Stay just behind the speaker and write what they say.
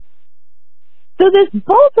So this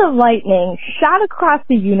bolt of lightning shot across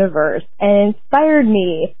the universe and inspired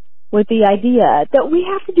me with the idea that we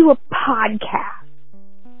have to do a podcast.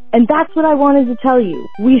 And that's what I wanted to tell you.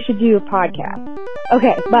 We should do a podcast.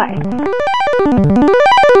 Okay, bye.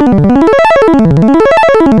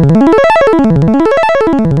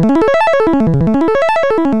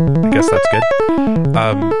 I guess that's good.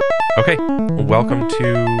 Okay, welcome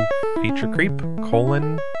to Feature Creep,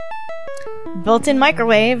 Built-in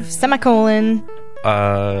microwave, semicolon.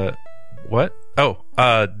 What? Oh,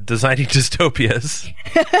 designing dystopias.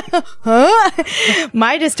 Huh?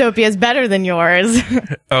 My dystopia is better than yours.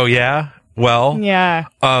 Oh, yeah? Well. Yeah.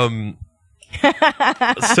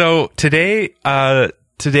 So today's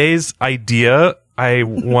idea, I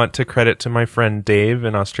want to credit to my friend Dave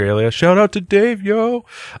in Australia. Shout out to Dave, yo.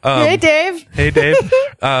 Hey, Dave. Hey, Dave.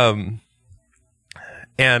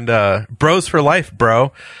 And bros for life,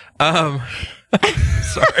 bro.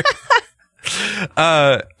 Sorry.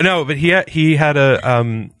 No, but he had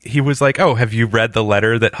a, he was like, oh, have you read the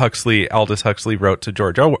letter that Aldous Huxley wrote to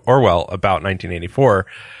George Orwell about 1984?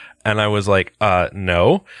 And I was like,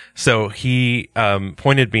 no. So he,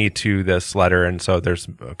 pointed me to this letter. And so there's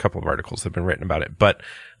a couple of articles that have been written about it, but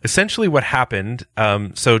essentially what happened,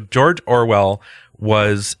 so George Orwell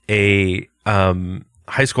was a,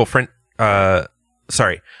 high school friend,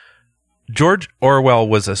 George Orwell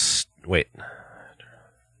was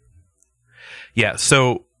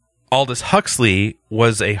so Aldous Huxley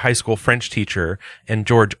was a high school French teacher, and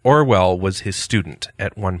George Orwell was his student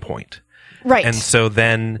at one point. Right. And so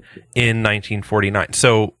then in 1949,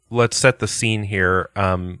 so let's set the scene here.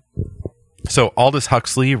 So Aldous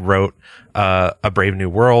Huxley wrote A Brave New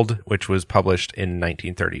World, which was published in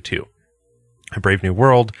 1932. A Brave New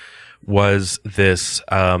World was this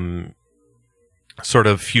sort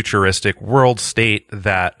of futuristic world state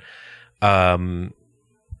that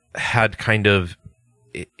had kind of,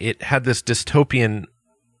 it had this dystopian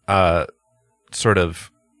sort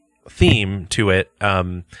of theme to it,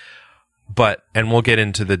 and we'll get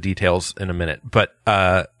into the details in a minute, but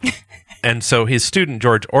and so his student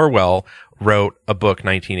George Orwell wrote a book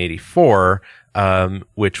 1984,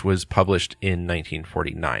 which was published in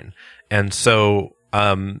 1949. And so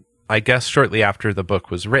I guess shortly after the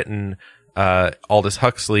book was written, Aldous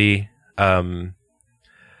Huxley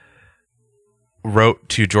wrote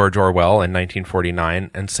to George Orwell in 1949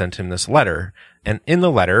 and sent him this letter. And in the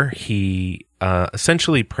letter, he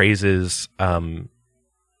essentially praises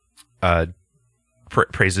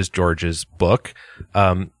George's book,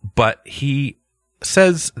 but he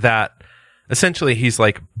says that essentially he's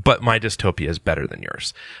like, but my dystopia is better than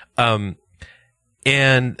yours.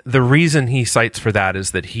 And the reason he cites for that is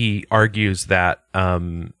that he argues that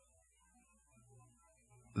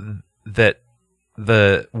that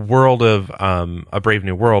the world of A Brave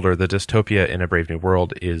New World, or the dystopia in A Brave New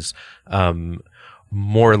World, is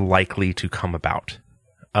more likely to come about.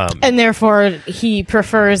 And therefore he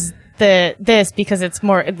prefers this because it's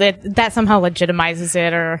more that somehow legitimizes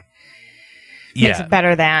it or makes it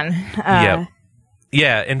better than.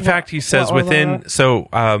 Yeah. In fact, he says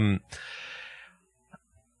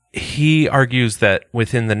he argues that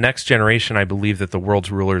within the next generation, I believe that the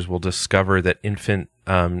world's rulers will discover that infant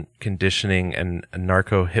conditioning and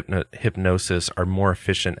narco-hypnosis are more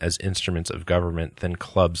efficient as instruments of government than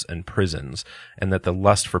clubs and prisons, and that the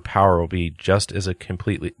lust for power will be just as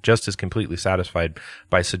completely satisfied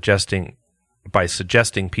by suggesting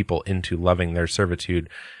people into loving their servitude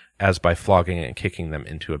as by flogging and kicking them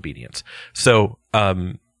into obedience. So,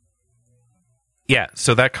 so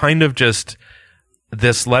that kind of just...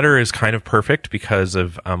 This letter is kind of perfect because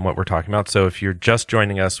of what we're talking about. So if you're just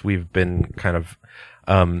joining us, we've been kind of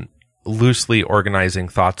loosely organizing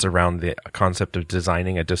thoughts around the concept of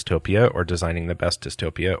designing a dystopia, or designing the best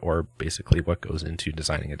dystopia, or basically what goes into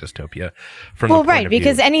designing a dystopia.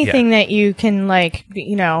 Because anything that you can,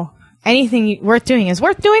 anything worth doing is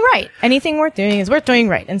worth doing right. Anything worth doing is worth doing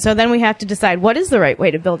right. And so then we have to decide what is the right way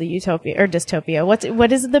to build a utopia or dystopia.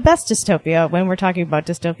 What is the best dystopia when we're talking about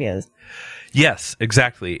dystopias? Yes,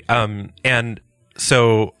 exactly. And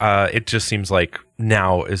so it just seems like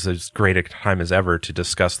now is as great a time as ever to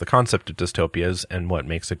discuss the concept of dystopias and what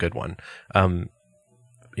makes a good one.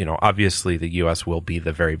 Obviously the U.S. will be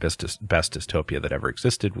the very best dystopia that ever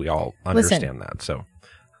existed. We all understand that. So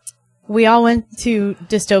we all went to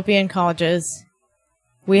dystopian colleges.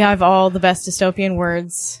 We have all the best dystopian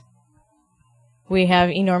words. We have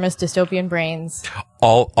enormous dystopian brains.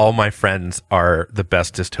 All my friends are the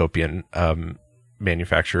best dystopian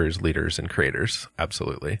manufacturers, leaders, and creators.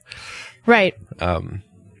 Absolutely. Right.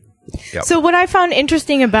 Yep. So what I found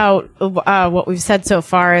interesting about what we've said so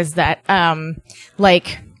far is that,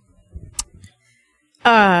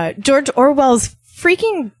 George Orwell's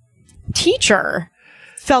freaking teacher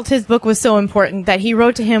felt his book was so important that he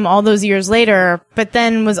wrote to him all those years later, but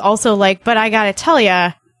then was also like, but I gotta tell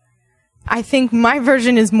ya, I think my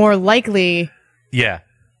version is more likely. Yeah.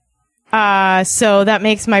 So that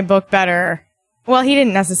makes my book better. Well, he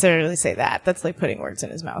didn't necessarily say that. That's like putting words in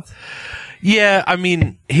his mouth. Yeah, I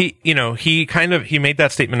mean, he made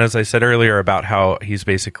that statement, as I said earlier, about how he's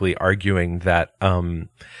basically arguing that,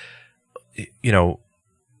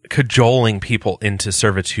 cajoling people into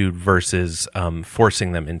servitude versus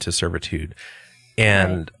forcing them into servitude.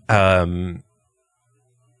 And right.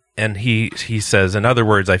 And he says, in other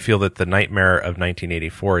words, I feel that the nightmare of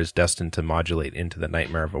 1984 is destined to modulate into the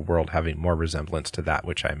nightmare of a world having more resemblance to that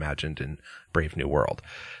which I imagined in Brave New World.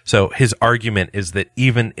 So his argument is that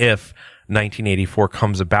even if 1984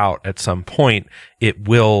 comes about at some point, it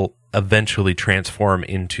will eventually transform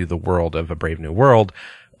into the world of A Brave New World.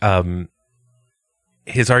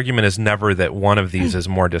 His argument is never that one of these is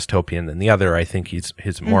more dystopian than the other. I think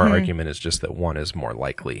his more argument is just that one is more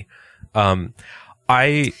likely.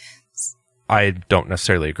 I don't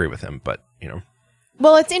necessarily agree with him, but,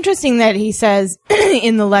 Well, it's interesting that he says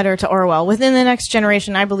in the letter to Orwell, within the next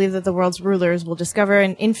generation, I believe that the world's rulers will discover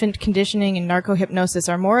an infant conditioning and narco-hypnosis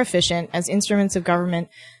are more efficient as instruments of government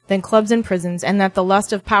than clubs and prisons, and that the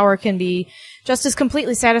lust of power can be just as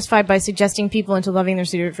completely satisfied by suggesting people into loving their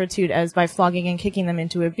servitude as by flogging and kicking them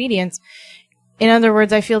into obedience. In other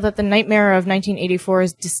words, I feel that the nightmare of 1984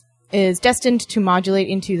 is destined to modulate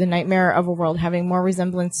into the nightmare of a world having more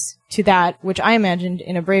resemblance to that which I imagined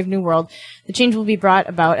in A Brave New World. The change will be brought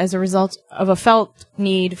about as a result of a felt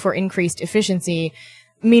need for increased efficiency.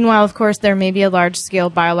 Meanwhile, of course, there may be a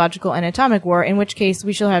large-scale biological and atomic war, in which case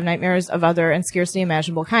we shall have nightmares of other and scarcely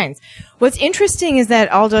imaginable kinds. What's interesting is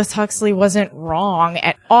that Aldous Huxley wasn't wrong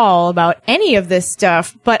at all about any of this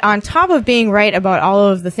stuff, but on top of being right about all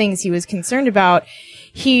of the things he was concerned about,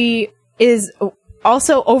 he is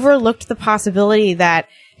also overlooked the possibility that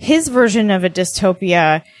his version of a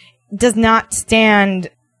dystopia does not stand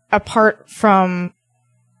apart from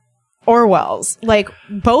Orwell's. Like,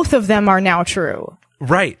 both of them are now true.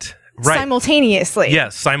 Right. Simultaneously.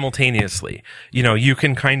 Yes, simultaneously. You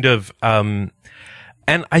can kind of, and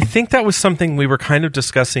I think that was something we were kind of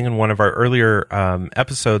discussing in one of our earlier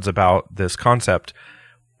episodes about this concept,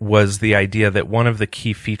 was the idea that one of the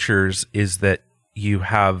key features is that you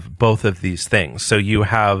have both of these things. So you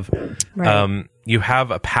have, you have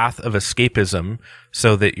a path of escapism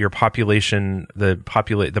so that your population, the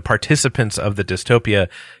participants of the dystopia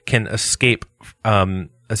can escape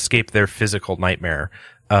their physical nightmare.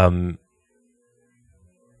 But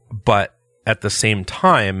at the same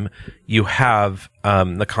time, you have,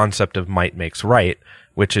 the concept of might makes right,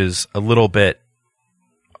 which is a little bit,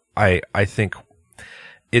 I think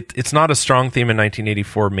it's not a strong theme in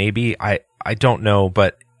 1984, maybe. I don't know,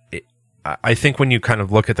 but I think when you kind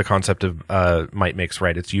of look at the concept of might makes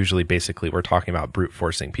right, it's usually basically we're talking about brute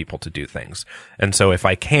forcing people to do things. And so if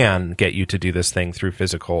I can get you to do this thing through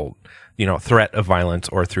physical, threat of violence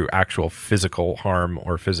or through actual physical harm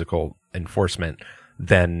or physical enforcement,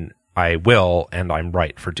 then I will, and I'm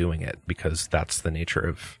right for doing it because that's the nature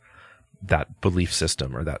of that belief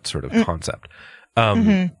system or that sort of concept.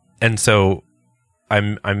 And so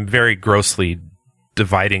I'm very grossly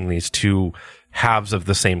dividing these two halves of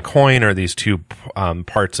the same coin, or these two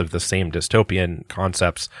parts of the same dystopian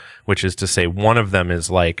concepts, which is to say one of them is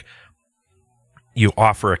like you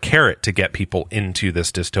offer a carrot to get people into this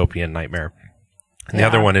dystopian nightmare. And the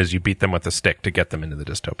other one is you beat them with a stick to get them into the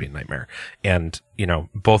dystopian nightmare. And,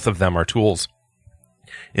 both of them are tools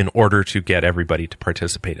in order to get everybody to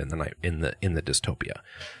participate in the dystopia.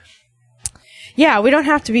 Yeah, we don't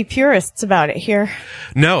have to be purists about it here.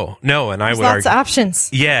 No, and There's lots of options.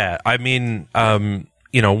 Yeah, I mean,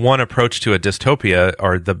 one approach to a dystopia,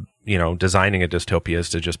 or designing a dystopia, is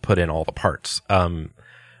to just put in all the parts,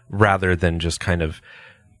 rather than just kind of,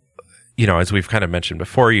 as we've kind of mentioned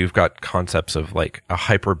before, you've got concepts of like a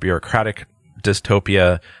hyper bureaucratic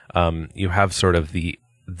dystopia. You have sort of the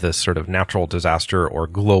sort of natural disaster or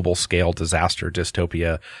global scale disaster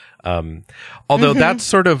dystopia. Although that's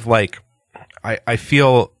sort of like, I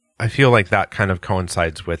feel like that kind of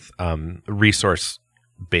coincides with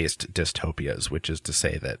resource-based dystopias, which is to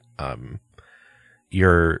say that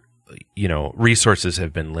your resources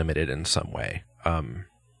have been limited in some way.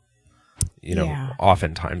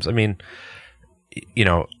 Oftentimes, I mean,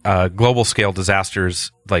 global scale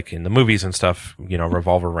disasters, like in the movies and stuff,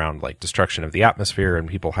 revolve around like destruction of the atmosphere and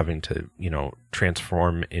people having to,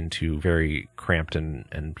 transform into very cramped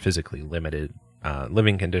and physically limited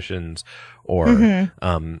living conditions or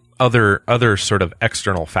other sort of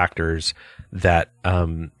external factors that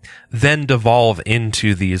then devolve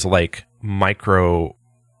into these like micro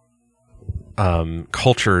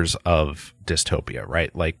cultures of dystopia,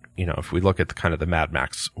 right? Like, you know, if we look at the kind of the Mad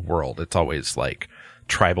Max world, it's always like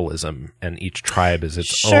tribalism, and each tribe is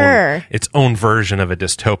its own version of a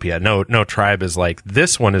dystopia. No tribe is like,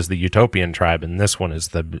 this one is the utopian tribe and this one is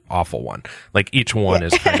the awful one. Like each one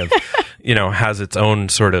is kind of, you know, has its own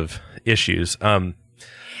sort of issues.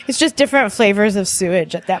 It's just different flavors of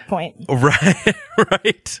sewage at that point.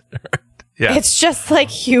 Right. Yeah. It's just like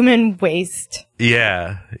human waste.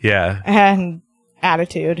 Yeah. And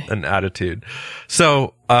attitude.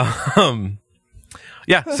 So,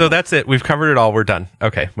 yeah, so that's it. We've covered it all. We're done.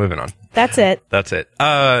 Okay, moving on. That's it.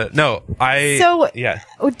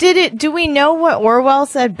 Do we know what Orwell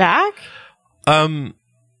said back?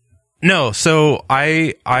 No. So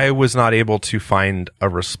I was not able to find a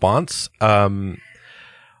response.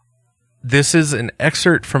 This is an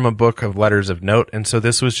excerpt from a book of letters of note, and so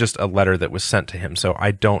this was just a letter that was sent to him. So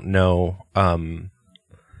I don't know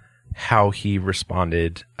how he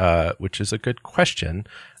responded, which is a good question.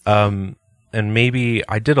 And maybe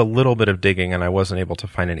I did a little bit of digging and I wasn't able to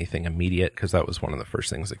find anything immediate, because that was one of the first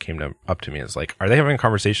things that came up to me. Is like, are they having a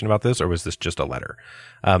conversation about this, or was this just a letter?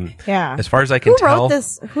 Yeah. As far as I can tell. Who wrote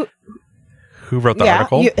this? Who wrote the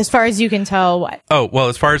article? As far as you can tell, what? Oh, well,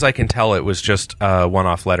 as far as I can tell, it was just a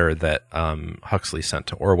one-off letter that Huxley sent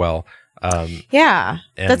to Orwell.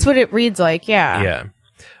 That's what it reads like. Yeah.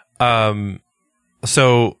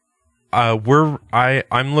 So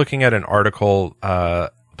I'm looking at an article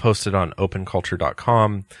posted on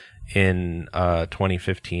openculture.com in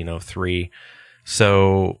 2015-03.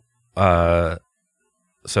 So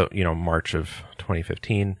you know, March of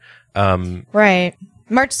 2015. Right.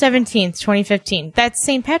 March 17th, 2015. That's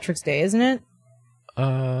St. Patrick's Day, isn't it?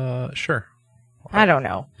 Sure. I don't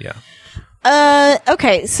know. Yeah.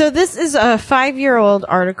 Okay, so this is a 5-year-old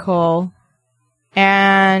article,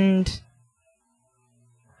 and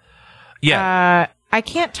yeah, I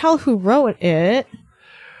can't tell who wrote it.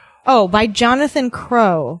 Oh, by Jonathan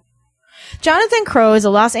Crow. Jonathan Crow is a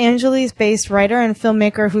Los Angeles-based writer and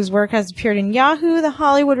filmmaker whose work has appeared in Yahoo, The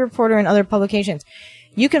Hollywood Reporter, and other publications.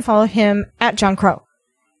 You can follow him at John Crow.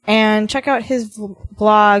 And check out his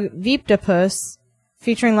blog, Veeptopus,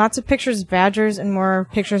 featuring lots of pictures of badgers and more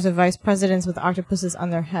pictures of vice presidents with octopuses on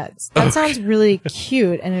their heads. That sounds really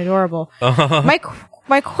cute and adorable.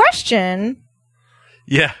 My question...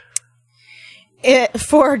 Yeah.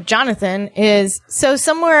 For Jonathan is, so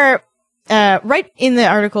somewhere right in the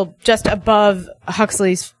article, just above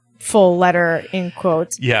Huxley's full letter in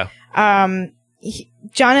quotes. Yeah.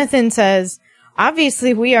 Jonathan says,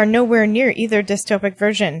 obviously we are nowhere near either dystopic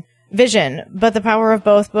vision, but the power of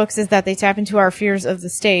both books is that they tap into our fears of the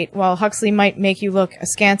state. While Huxley might make you look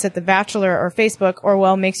askance at The Bachelor or Facebook,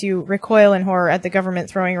 Orwell makes you recoil in horror at the government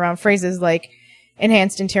throwing around phrases like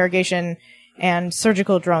enhanced interrogation and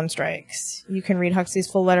surgical drone strikes. You can read Huxley's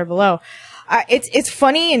full letter below. It's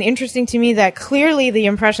funny and interesting to me that clearly the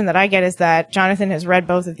impression that I get is that Jonathan has read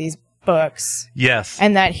both of these books. Yes.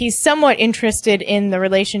 And that he's somewhat interested in the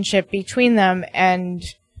relationship between them and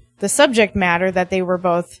the subject matter that they were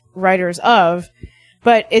both writers of.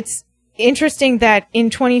 But it's interesting that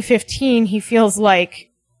in 2015 he feels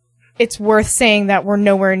like it's worth saying that we're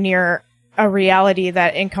nowhere near a reality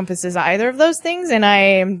that encompasses either of those things. And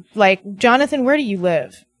I'm like, Jonathan, where do you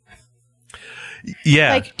live?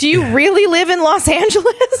 Yeah. Like, do you really live in Los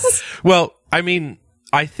Angeles? Well, I mean,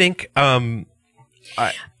 I think, to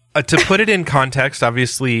put it in context,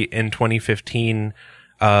 obviously in 2015,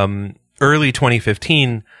 early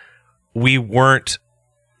 2015, we weren't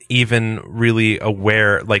even really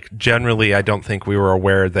aware, like generally, I don't think we were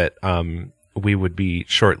aware that, we would be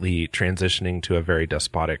shortly transitioning to a very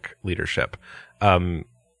despotic leadership. But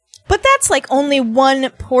that's like only one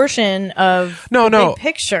portion of the big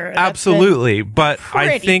picture. Absolutely. But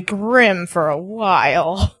I think grim for a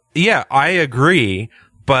while. Yeah, I agree.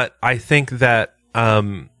 But I think that,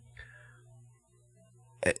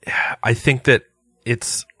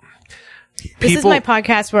 it's, This is my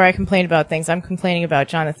podcast where I complain about things. I'm complaining about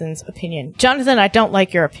Jonathan's opinion. Jonathan, I don't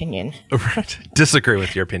like your opinion. Disagree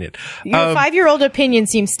with your opinion. Your 5-year-old opinion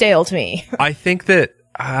seems stale to me. I think that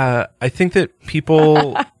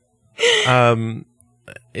people,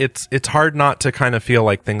 it's hard not to kind of feel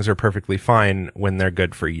like things are perfectly fine when they're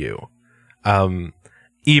good for you.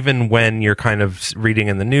 Even when you're kind of reading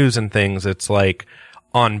in the news and things, it's like,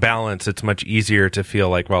 on balance, it's much easier to feel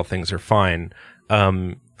like, well, things are fine.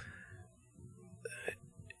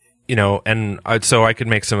 and so I could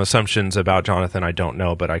make some assumptions about Jonathan. I don't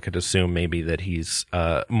know, but I could assume maybe that he's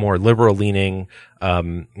more liberal leaning.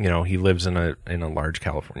 He lives in a large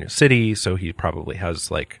California city, so he probably has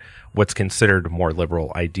like what's considered more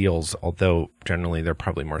liberal ideals, although generally they're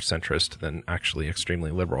probably more centrist than actually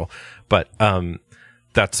extremely liberal. But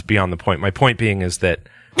that's beyond the point. My point being is that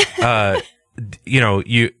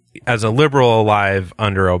you as a liberal alive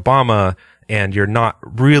under Obama, and you're not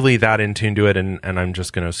really that in tune to it, and I'm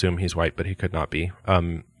just going to assume he's white, but he could not be.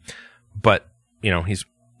 But he's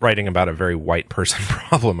writing about a very white person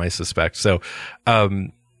problem, I suspect. So,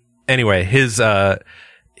 anyway,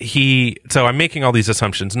 so I'm making all these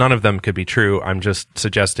assumptions. None of them could be true. I'm just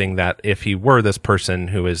suggesting that if he were this person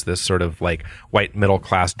who is this sort of like white middle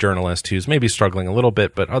class journalist who's maybe struggling a little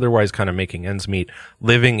bit, but otherwise kind of making ends meet,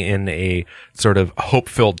 living in a sort of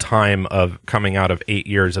hope-filled time of coming out of 8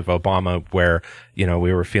 years of Obama where,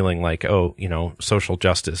 we were feeling like, social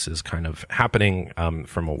justice is kind of happening,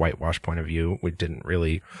 from a whitewash point of view. We didn't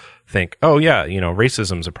really think,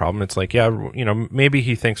 racism's a problem. It's like, maybe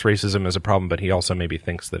he thinks racism is a problem, but he also maybe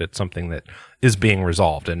thinks that it's something that is being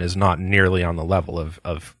resolved and is not nearly on the level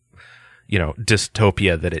of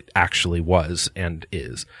dystopia that it actually was and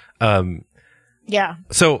is. Yeah.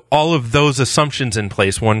 So all of those assumptions in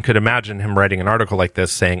place, one could imagine him writing an article like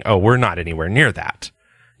this saying, we're not anywhere near that.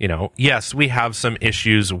 Yes, we have some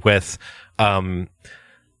issues with, well,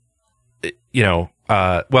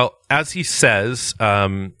 as he says,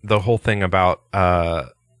 the whole thing about,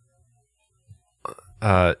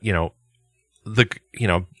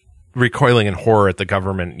 recoiling in horror at the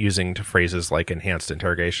government using to phrases like enhanced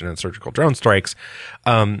interrogation and surgical drone strikes.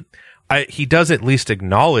 He does at least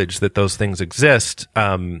acknowledge that those things exist.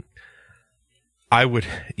 I would,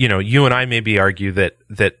 you and I maybe argue that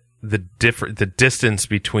the distance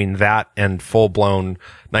between that and full-blown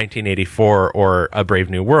 1984 or A Brave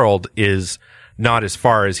New World is not as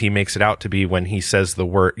far as he makes it out to be when he says the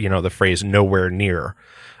word, the phrase nowhere near.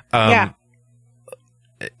 Or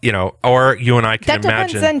you and I can imagine. That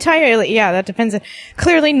depends entirely. Yeah, that depends.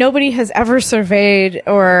 Clearly, nobody has ever surveyed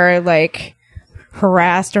or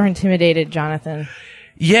harassed or intimidated Jonathan.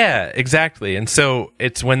 Yeah, exactly. And so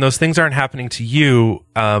it's when those things aren't happening to you,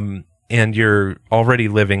 and you're already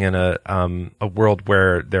living in a world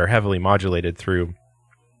where they're heavily modulated through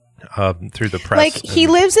the press. He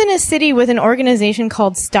lives in a city with an organization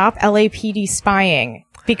called Stop LAPD Spying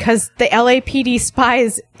because the LAPD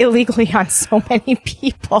spies illegally on so many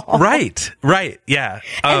people. Right, yeah.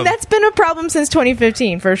 And that's been a problem since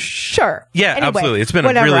 2015 for sure. Yeah, anyway, absolutely. It's been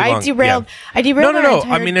whatever. a really long... I derailed No.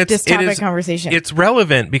 I mean, this topic conversation. It's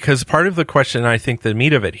relevant because part of the question, I think the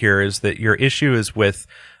meat of it here is that your issue is with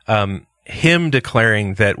him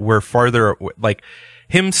declaring that we're farther,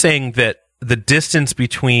 him saying that the distance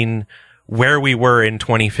between where we were in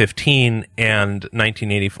 2015 and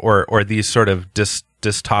 1984, or these sort of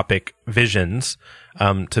dystopic visions,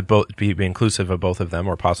 to both be inclusive of both of them,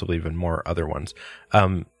 or possibly even more other ones.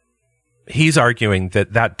 He's arguing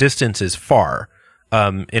that distance is far.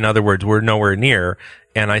 In other words, we're nowhere near.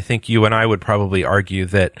 And I think you and I would probably argue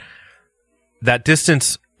that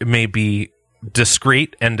distance may be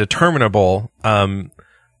discrete and determinable,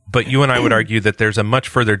 but you and I would argue that there's a much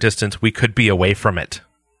further distance we could be away from it.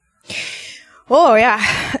 Oh, yeah.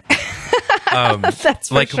 That's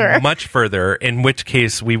for sure. Much further, in which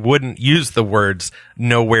case we wouldn't use the words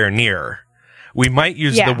nowhere near. We might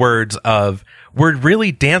use the words of, we're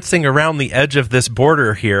really dancing around the edge of this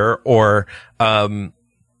border here, or,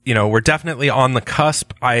 we're definitely on the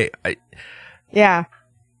cusp. Yeah.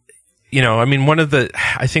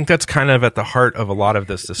 I think that's kind of at the heart of a lot of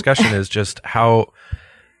this discussion is just how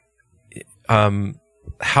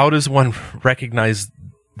does one recognize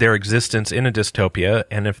their existence in a dystopia?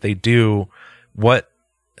 And if they do,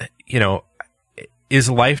 is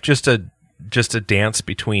life just a dance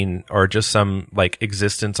between, or just some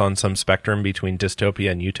existence on some spectrum between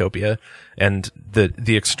dystopia and utopia, and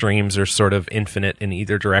the extremes are sort of infinite in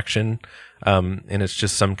either direction, and it's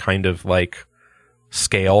just some kind of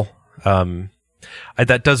scale.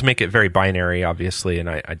 That does make it very binary, obviously, and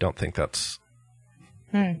I don't think that's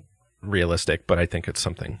realistic, but I think it's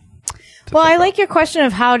something. Well, I like your question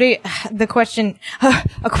of how do the question.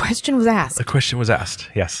 A question was asked. A question was asked.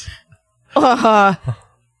 Yes. How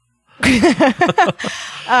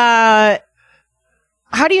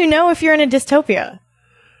do you know if you're in a dystopia?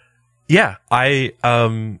 Yeah, I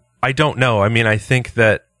don't know. I mean, I think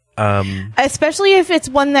that. Especially if it's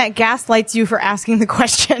one that gaslights you for asking the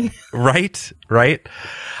question. Right.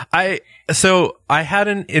 I had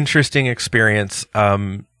an interesting experience,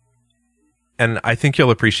 and and I think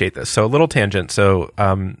you'll appreciate this. So a little tangent. So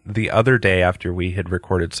the other day after we had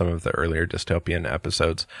recorded some of the earlier dystopian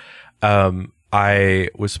episodes, I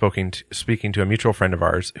was speaking to a mutual friend of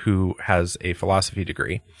ours who has a philosophy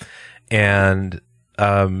degree, and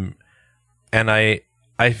I'm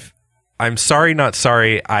sorry, not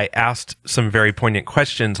sorry. I asked some very poignant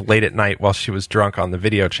questions late at night while she was drunk on the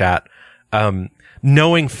video chat,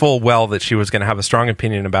 knowing full well that she was going to have a strong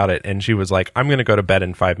opinion about it. And she was like, I'm going to go to bed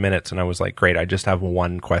in 5 minutes. And I was like, great, I just have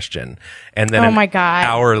one question. And then my God.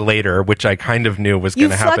 Hour later, which I kind of knew was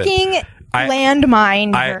going to happen. You fucking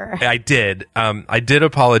landmined her. I did. I did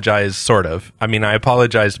apologize, sort of. I mean, I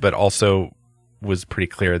apologized, but also was pretty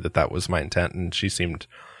clear that that was my intent. And she seemed,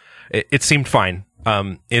 it seemed fine.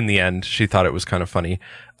 In the end, she thought it was kind of funny.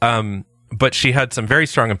 But she had some very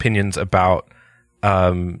strong opinions about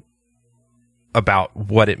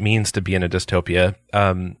what it means to be in a dystopia.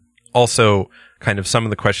 Also, kind of some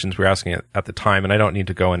of the questions we were asking at the time, and I don't need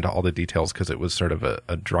to go into all the details because it was sort of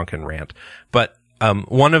a drunken rant. But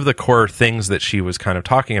one of the core things that she was kind of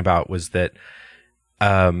talking about was that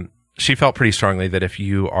she felt pretty strongly that if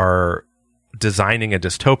you are designing a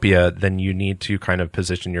dystopia, then you need to kind of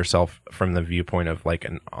position yourself from the viewpoint of like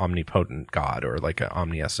an omnipotent God or like an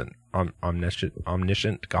omniscient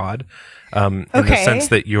God. In the sense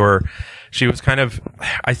that she was kind of,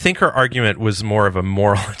 I think her argument was more of a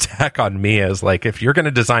moral attack on me as like, if you're going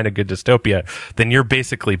to design a good dystopia, then you're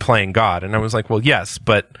basically playing God. And I was like, well, yes,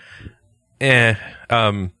 but my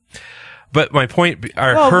point,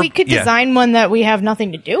 we could design one that we have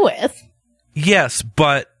nothing to do with. Yes,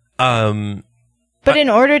 but in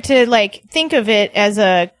order to like think of it as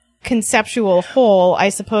a conceptual whole, I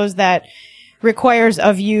suppose that requires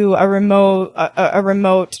of you a remote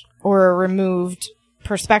or a removed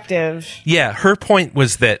perspective. Yeah, her point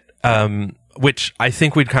was that, which I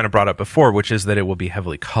think we'd kind of brought up before, which is that it will be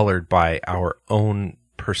heavily colored by our own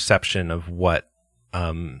perception of what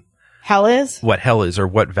hell is, or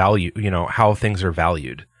what value, how things are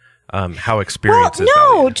valued. How experience is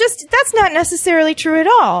valued. That's not necessarily true at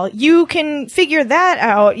all. You can figure that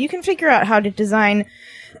out. You can figure out how to design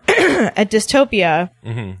a dystopia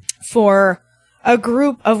for a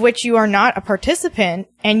group of which you are not a participant,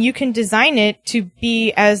 and you can design it to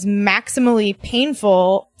be as maximally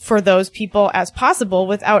painful for those people as possible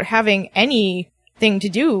without having anything to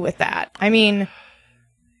do with that. I mean,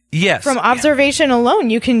 yes, from observation alone,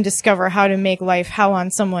 you can discover how to make life hell on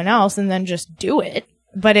someone else and then just do it.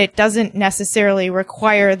 But it doesn't necessarily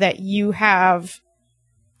require that you have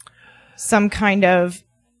some kind of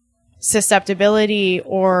susceptibility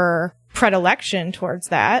or predilection towards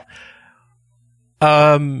that.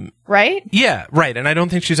 Right? Yeah, right. And I don't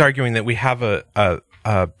think she's arguing that we have a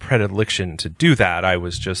predilection to do that. I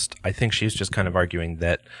think she's just kind of arguing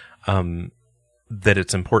that that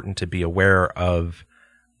it's important to be aware of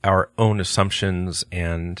our own assumptions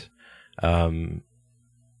and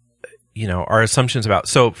our assumptions about,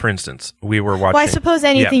 so for instance, we were watching. Well, I suppose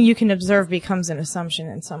anything you can observe becomes an assumption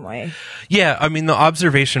in some way. Yeah. I mean, the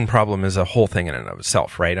observation problem is a whole thing in and of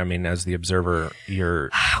itself, right? I mean, as the observer,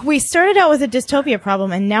 we started out with a dystopia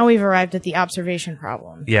problem and now we've arrived at the observation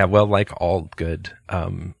problem. Yeah. Well, like all good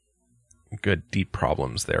deep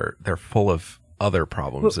problems, they're full of other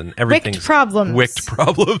problems and everything's wicked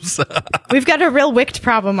problems. We've got a real wicked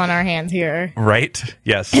problem on our hands here. Right?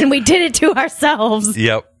 Yes. And we did it to ourselves.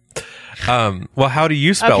 Yep. Well, how do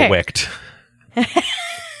you spell wicked?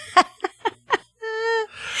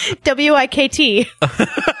 W-I-K-T.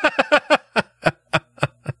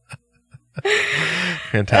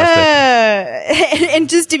 Fantastic. And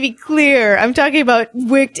just to be clear, I'm talking about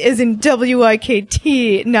wicked as in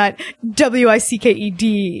W-I-K-T, not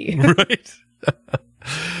W-I-C-K-E-D. Right.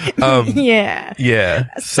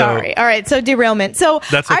 Yeah. Sorry. All right. So derailment. So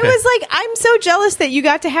that's okay. I was like, I'm so jealous that you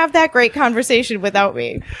got to have that great conversation without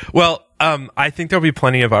me. Well, I think there'll be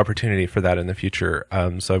plenty of opportunity for that in the future.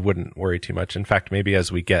 So I wouldn't worry too much. In fact, maybe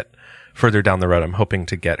as we get further down the road, I'm hoping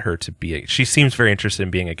to get her to she seems very interested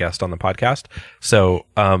in being a guest on the podcast. So,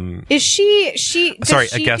 is she,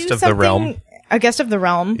 a guest of the realm. A guest of the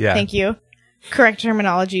realm. Yeah. Thank you. Correct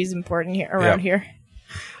terminology is important around here.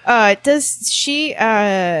 Does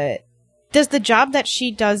the job that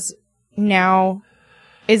she does now,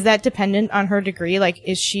 is that dependent on her degree? Like,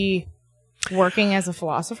 is she working as a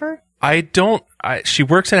philosopher? She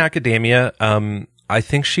works in academia. I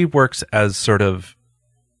think she works as sort of,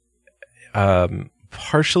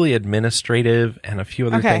 partially administrative and a few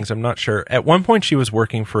other things. I'm not sure. At one point she was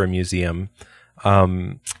working for a museum.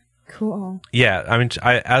 Cool. Yeah. I mean,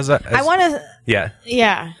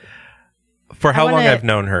 Yeah. For how long I've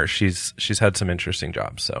known her, she's had some interesting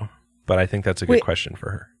jobs. So, but I think that's a good question for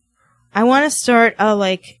her. I want to start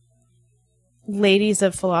a Ladies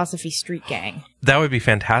of Philosophy street gang. That would be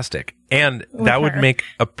fantastic. And that would make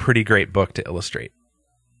a pretty great book to illustrate.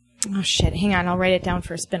 Oh, shit. Hang on. I'll write it down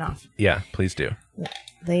for a spinoff. Yeah, please do.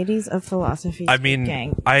 Ladies of Philosophy street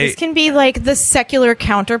gang. This can be the secular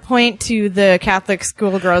counterpoint to the Catholic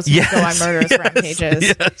schoolgirls who go on murderous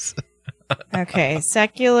rampages. Yes. Okay.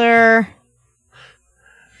 Secular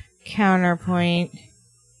counterpoint.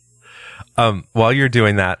 While you're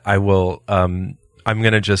doing that, I will... I'm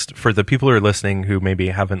going to just, for the people who are listening who maybe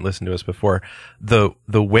haven't listened to us before, the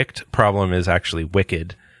wicked problem is actually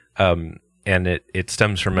wicked. And it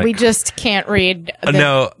stems from we just can't read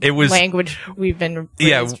the language we've been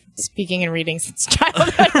speaking and reading since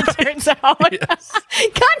childhood, it turns out.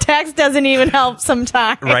 Context doesn't even help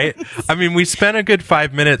sometimes. Right? I mean, we spent a good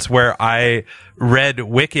 5 minutes where I read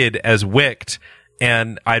wicked as wicked,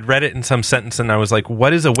 and I'd read it in some sentence, and I was like,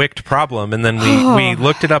 what is a wicked problem? And then we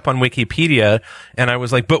looked it up on Wikipedia, and I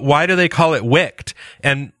was like, but why do they call it wicked?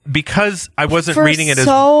 And because I wasn't reading it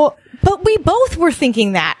But we both were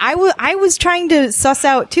thinking that. I was trying to suss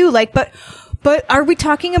out too, but are we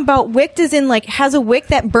talking about wicked as in has a wick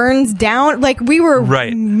that burns down? We were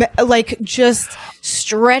just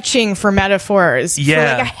stretching for metaphors for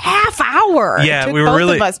a half hour. Yeah, it took we were both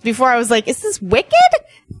really of us before I was like, is this wicked?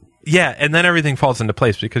 Yeah, and then everything falls into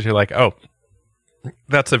place because you're like, oh,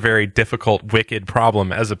 that's a very difficult, wicked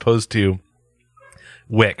problem as opposed to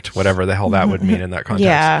wicked, whatever the hell that would mean in that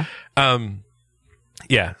context.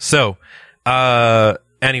 Yeah. So,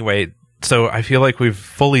 anyway, so I feel like we've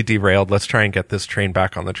fully derailed. Let's try and get this train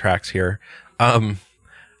back on the tracks here.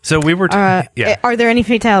 So we were... Are there any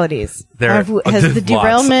fatalities? Has the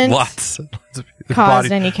derailment lots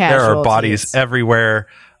caused any casualties? There are bodies everywhere.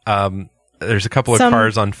 There's a couple of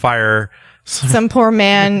cars on fire. Some poor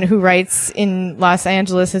man who writes in Los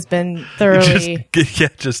Angeles has been thoroughly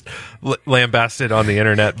just lambasted on the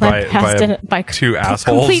internet by two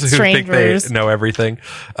assholes who strangers. think they know everything.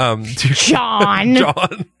 John. No,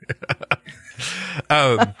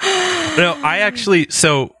 I actually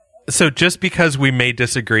so just because we may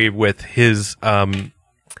disagree with his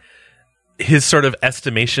sort of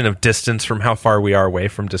estimation of distance from how far we are away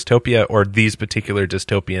from dystopia or these particular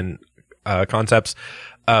dystopian concepts,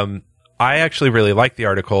 I actually really like the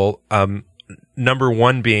article. Number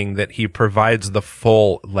one being that he provides the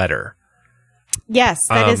full letter. Yes,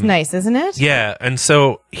 that is nice, isn't it? Yeah, and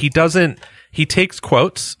so he takes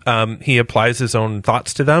quotes, he applies his own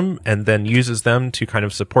thoughts to them, and then uses them to kind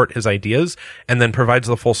of support his ideas, and then provides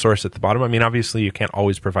the full source at the bottom. I mean, obviously you can't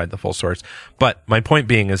always provide the full source, but my point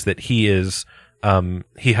being is that he has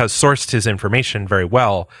sourced his information very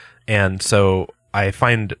well, and so I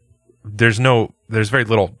find there's very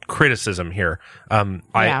little criticism here.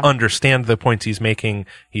 I understand the points he's making.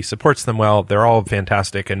 He supports them well. They're all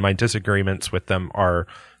fantastic. And my disagreements with them are,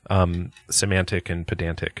 semantic and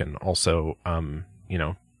pedantic and also,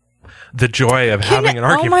 the joy of having an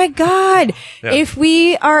argument. Oh my God. Yeah. If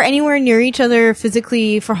we are anywhere near each other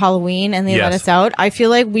physically for Halloween and they let us out, I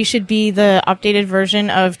feel like we should be the updated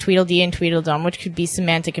version of Tweedledee and Tweedledum, which could be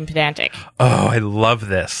semantic and pedantic. Oh, I love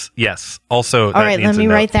this. Yes. Also, all right, let me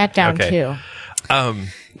write that down too.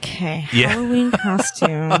 Okay. Halloween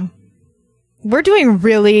costume. We're doing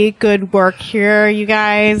really good work here, you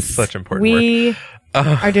guys. Such important work. We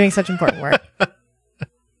are doing such important work.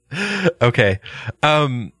 Okay.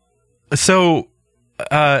 So,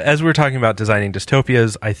 as we're talking about designing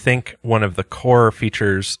dystopias, I think one of the core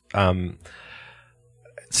features,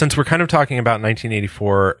 since we're kind of talking about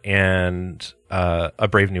 1984 and A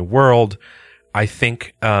Brave New World, I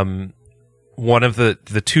think one of the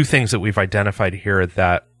two things that we've identified here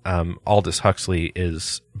that Aldous Huxley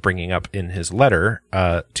is bringing up in his letter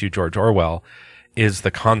to George Orwell is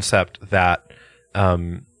the concept that,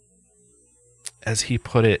 as he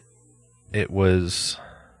put it, it was...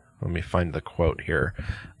 Let me find the quote here.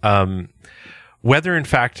 Whether in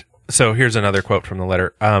fact, so here's another quote from the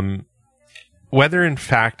letter. Whether in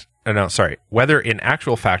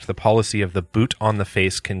actual fact the policy of the boot on the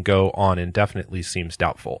face can go on indefinitely seems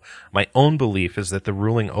doubtful. My own belief is that the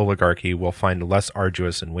ruling oligarchy will find less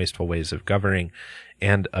arduous and wasteful ways of governing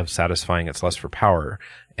and of satisfying its lust for power,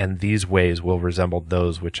 and these ways will resemble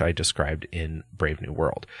those which I described in Brave New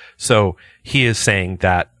World. So he is saying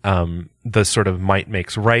that the sort of might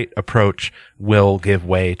makes right approach will give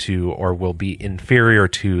way to, or will be inferior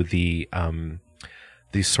to the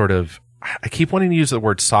sort of, I keep wanting to use the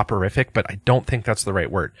word soporific, but I don't think that's the right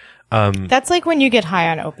word. That's like when you get high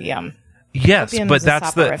on opium. Yes, opium but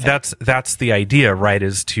that's the idea, right?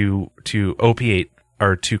 Is to opiate,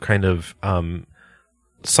 or to kind of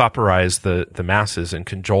soporize the masses and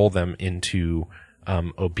cajole them into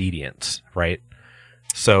obedience, right?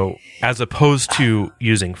 So as opposed to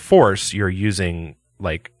using force, you're using,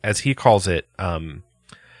 like, as he calls it,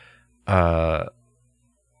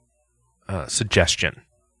 suggestion.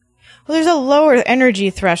 Well, there's a lower energy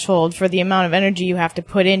threshold for the amount of energy you have to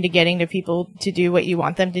put into getting to people to do what you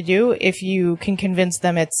want them to do if you can convince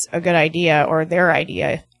them it's a good idea or their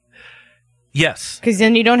idea. Yes. Because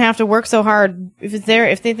then you don't have to work so hard. If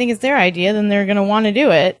they think it's their idea, then they're going to want to do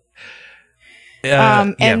it.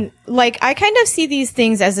 And like, I kind of see these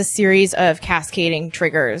things as a series of cascading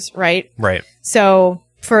triggers, right? Right. So,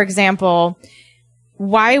 for example,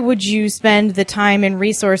 why would you spend the time and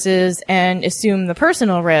resources and assume the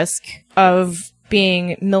personal risk of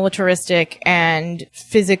being militaristic and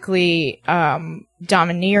physically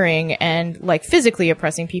domineering and like physically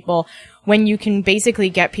oppressing people when you can basically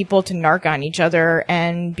get people to narc on each other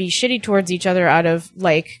and be shitty towards each other out of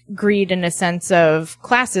like greed and a sense of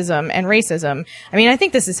classism and racism? I mean, I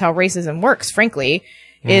think this is how racism works, frankly,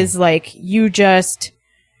 is like you just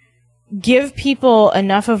give people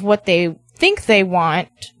enough of what they think they want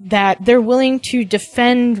that they're willing to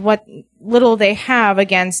defend what little they have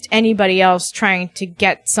against anybody else trying to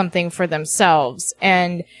get something for themselves.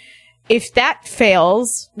 And if that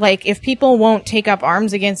fails, like if people won't take up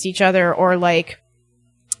arms against each other or like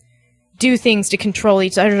do things to control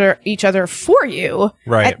each other for you,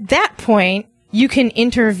 right, at that point you can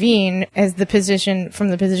intervene as from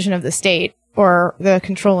the position of the state or the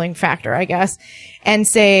controlling factor, I guess, and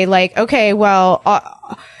say like, okay,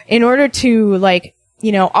 well, in order to like,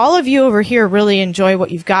 you know, all of you over here really enjoy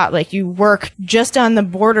what you've got. Like you work just on the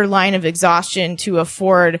borderline of exhaustion to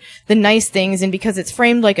afford the nice things. And because it's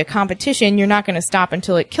framed like a competition, you're not going to stop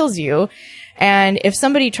until it kills you. And if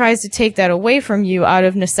somebody tries to take that away from you out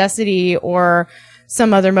of necessity or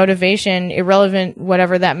some other motivation, irrelevant,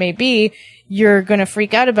 whatever that may be, you're going to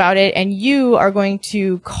freak out about it. And you are going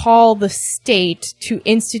to call the state to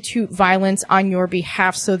institute violence on your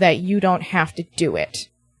behalf so that you don't have to do it.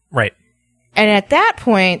 Right. And at that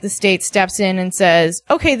point, the state steps in and says,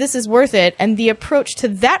 okay, this is worth it. And the approach to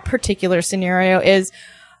that particular scenario is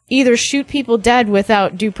either shoot people dead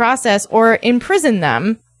without due process or imprison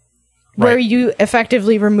them, right, where you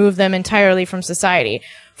effectively remove them entirely from society.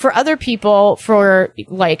 For other people, for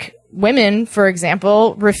like women, for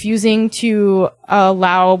example, refusing to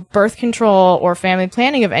allow birth control or family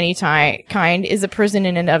planning of any kind is a prison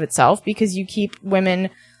in and of itself, because you keep women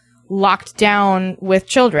locked down with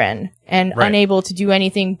children and right, unable to do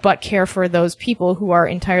anything but care for those people who are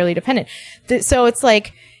entirely dependent. So it's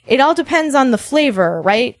like, it all depends on the flavor,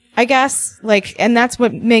 right? I guess, like, and that's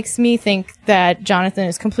what makes me think that Jonathan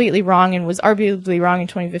is completely wrong and was arguably wrong in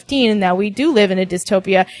 2015, and that we do live in a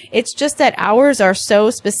dystopia. It's just that ours are so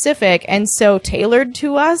specific and so tailored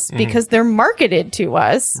to us because they're marketed to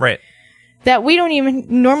us. Right. That we don't even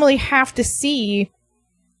normally have to see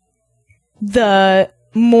the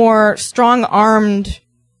more strong-armed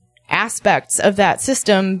aspects of that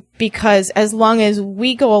system, because as long as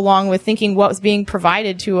we go along with thinking what's being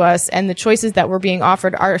provided to us and the choices that we're being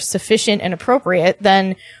offered are sufficient and appropriate,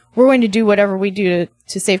 then we're going to do whatever we do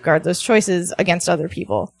to safeguard those choices against other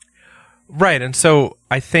people. Right. And so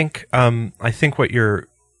I think what you're...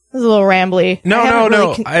 This is a little rambly.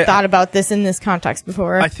 No. I thought about this in this context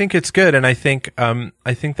before. I think it's good. And I think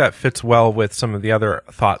that fits well with some of the other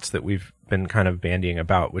thoughts that we've been kind of bandying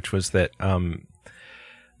about, which was that,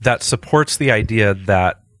 that supports the idea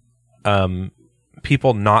that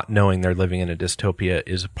people not knowing they're living in a dystopia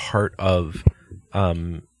is part of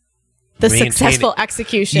the successful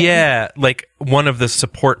execution. Yeah, like one of the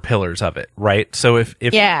support pillars of it, right? So if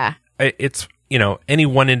yeah, it's, you know, any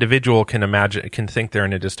one individual can think they're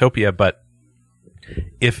in a dystopia, but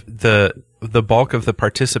if the bulk of the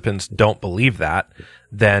participants don't believe that,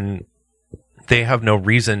 then they have no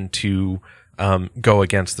reason to go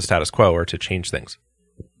against the status quo or to change things.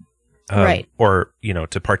 Right. Or, you know,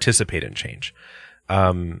 to participate in change.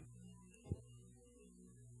 Yeah.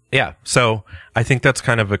 So I think that's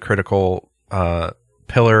kind of a critical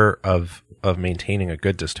pillar of maintaining a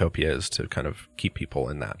good dystopia, is to kind of keep people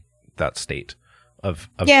in that state of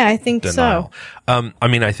yeah, I think denial. so. I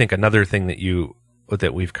mean, I think another thing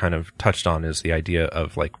that we've kind of touched on is the idea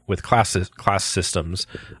of, like, with class systems,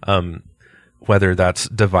 whether that's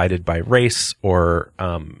divided by race or,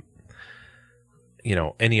 you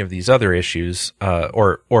know, any of these other issues,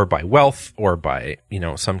 or by wealth or by, you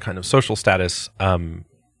know, some kind of social status.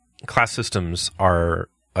 Class systems are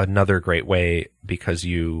another great way, because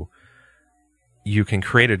you can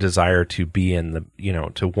create a desire to be in the, you know,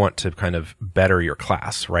 to want to kind of better your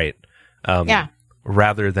class, right? Yeah.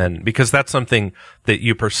 rather than, because that's something that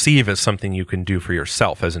you perceive as something you can do for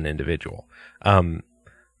yourself as an individual.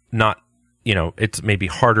 Not, it's maybe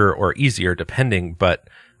harder or easier depending, but,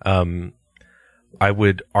 I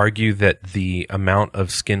would argue that the amount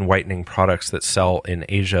of skin whitening products that sell in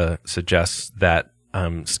Asia suggests that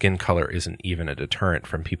skin color isn't even a deterrent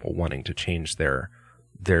from people wanting to change their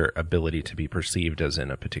ability to be perceived as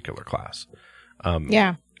in a particular class.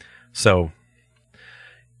 Yeah. So,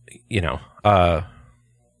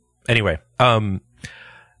 anyway,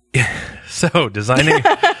 so designing,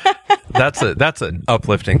 that's an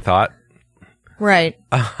uplifting thought. Right.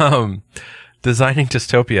 Designing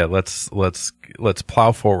dystopia. Let's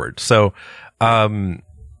plow forward. So,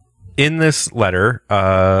 in this letter,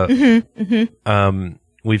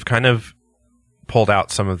 we've kind of pulled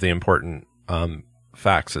out some of the important,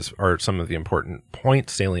 facts or some of the important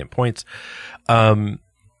salient points.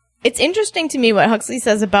 It's interesting to me what Huxley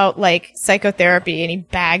says about like psychotherapy, and he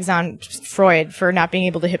bags on Freud for not being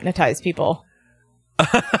able to hypnotize people.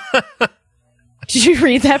 Did you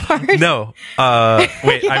read that part? No.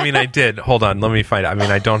 Wait, I mean, I did. Hold on. Let me find it. I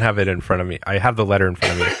mean, I don't have it in front of me. I have the letter in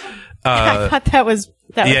front of me. I thought that was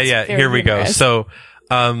yeah. Here we go. So,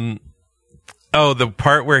 the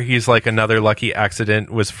part where he's like, another lucky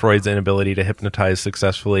accident was Freud's inability to hypnotize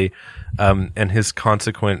successfully, and his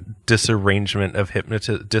consequent disparagement of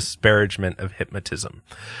hypnotism.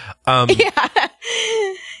 Yeah.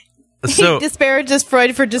 So, he disparages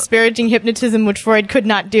Freud for disparaging hypnotism, which Freud could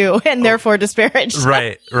not do, and therefore disparaged.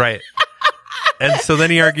 Right. And so then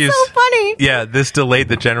he argues, so funny. Yeah, this delayed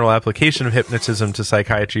the general application of hypnotism to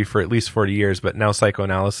psychiatry for at least 40 years, but now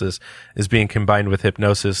psychoanalysis is being combined with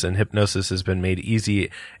hypnosis, and hypnosis has been made easy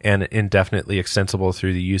and indefinitely extensible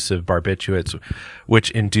through the use of barbiturates, which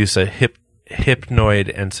induce a hypnoid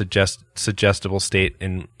and suggestible state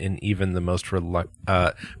in even the most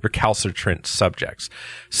recalcitrant subjects.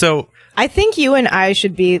 So I think you and I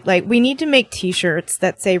should be like, we need to make t-shirts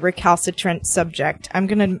that say recalcitrant subject. I'm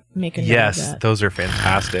going to make a note of that. Yes, those are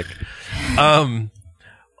fantastic.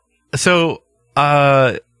 So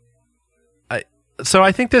I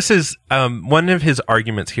think this is, one of his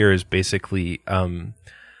arguments here is basically,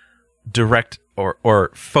 direct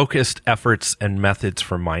or focused efforts and methods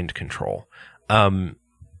for mind control. Or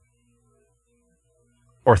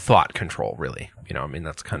thought control, really. I mean,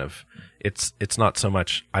 that's kind of, it's not so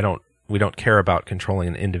much, we don't care about controlling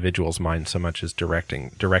an individual's mind so much as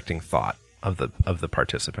directing thought of the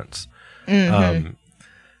participants. Mm-hmm.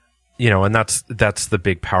 And that's the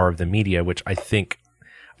big power of the media, which I think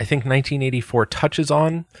 1984 touches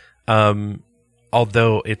on,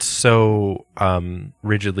 although it's so,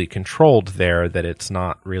 rigidly controlled there that it's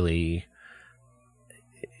not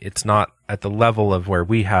at the level of where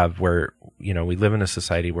we live in a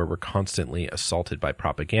society where we're constantly assaulted by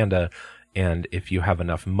propaganda. And if you have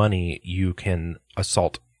enough money, you can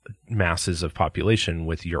assault masses of population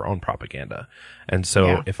with your own propaganda. And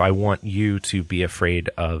so if I want you to be afraid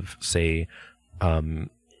of, say,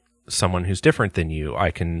 someone who's different than you,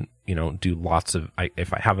 I can, do lots of,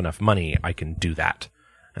 if I have enough money, I can do that.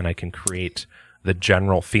 And I can create the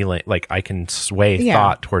general feeling, like I can sway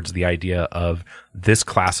thought towards the idea of this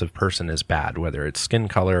class of person is bad, whether it's skin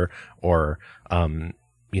color or,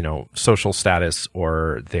 social status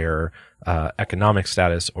or their economic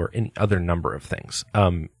status or any other number of things,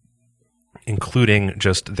 including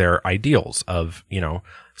just their ideals of,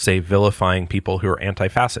 say, vilifying people who are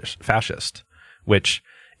anti-fascist, which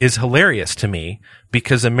is hilarious to me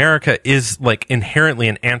because America is like inherently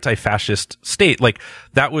an anti-fascist state. Like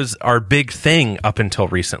that was our big thing up until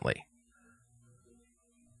recently.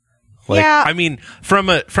 Like, yeah. I mean, from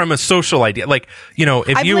a social idea, like,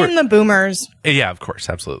 if I blame the boomers. Yeah, of course.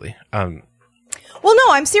 Absolutely. Well, no,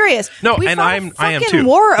 I'm serious. No, we and fought I am a fucking too.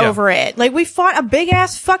 war over it. Like, we fought a big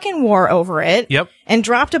ass fucking war over it. Yep. And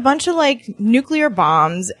dropped a bunch of like nuclear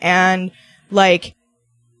bombs and like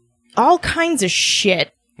all kinds of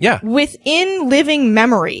shit. Yeah. Within living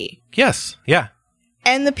memory. Yes. Yeah.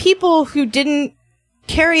 And the people who didn't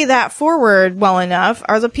carry that forward well enough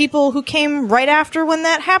are the people who came right after when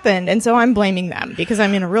that happened. And so I'm blaming them because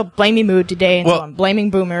I'm in a real blamey mood today. And so I'm blaming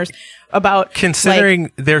boomers about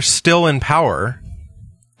considering they're still in power.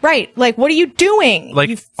 Right. Like, what are you doing? Like,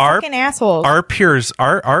 you fucking assholes. Our peers,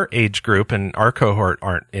 our age group and our cohort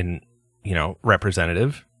aren't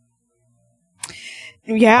representative.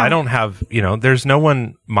 Yeah. I don't have, there's no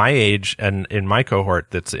one my age and in my cohort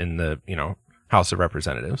that's in the, House of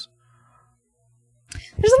Representatives.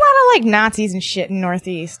 There's a lot of like Nazis and shit in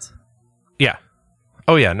Northeast. Yeah.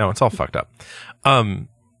 Oh yeah. No, it's all fucked up.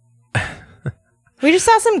 We just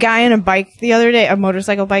saw some guy on a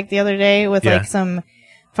motorcycle bike the other day with like some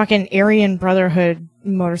fucking Aryan Brotherhood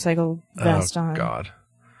motorcycle vest on. Oh, God.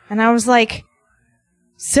 And I was like,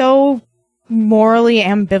 so morally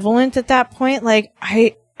ambivalent at that point. Like,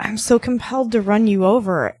 I'm so compelled to run you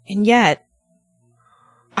over, and yet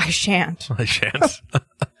I shan't. I shan't.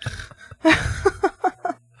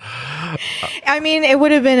 I mean, it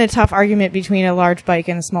would have been a tough argument between a large bike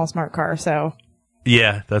and a small smart car, so.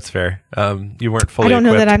 Yeah, that's fair. You weren't fully I don't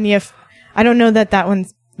know equipped. that I don't know that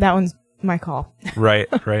one's my call. Right.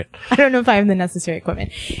 I don't know if I have the necessary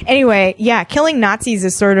equipment. Anyway, yeah, killing Nazis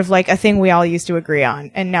is sort of like a thing we all used to agree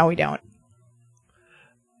on, and now we don't.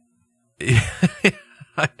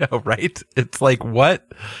 I know, right? It's like, what?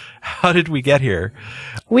 How did we get here?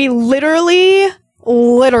 We literally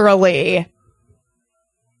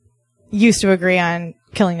used to agree on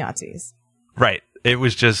killing Nazis. Right. It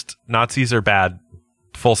was just Nazis are bad.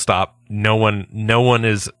 Full stop. No one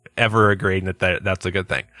is ever agreeing that's a good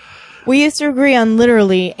thing. We used to agree on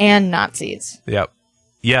literally and Nazis. Yep.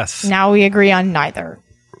 Yes. Now we agree on neither.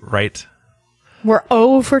 Right. We're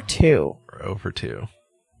 0 for 2. We're 0 for 2.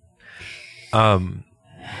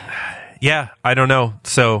 Yeah, I don't know.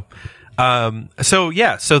 So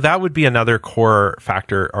that would be another core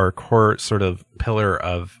factor or core sort of pillar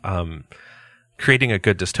of creating a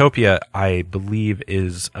good dystopia, I believe,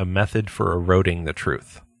 is a method for eroding the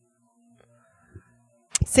truth.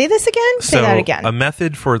 Say this again? Say that again. A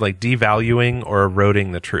method for like devaluing or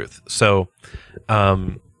eroding the truth. So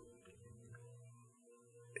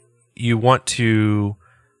you want to,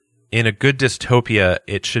 in a good dystopia,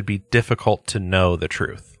 it should be difficult to know the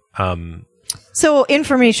truth. So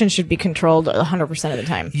information should be controlled 100% of the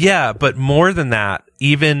time. Yeah, but more than that,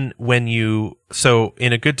 even when so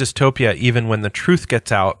in a good dystopia, even when the truth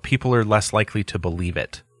gets out, people are less likely to believe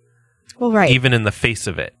it. Well, right. Even in the face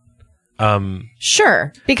of it.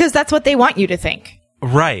 Sure, because that's what they want you to think.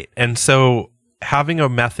 Right. And so having a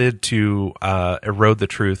method to erode the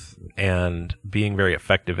truth and being very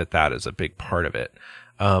effective at that is a big part of it.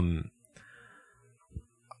 I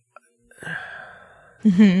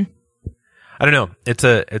don't know. It's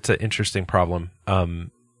an interesting problem.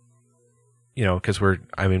 Because we're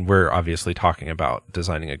obviously talking about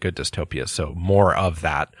designing a good dystopia, so more of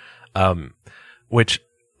that. Which,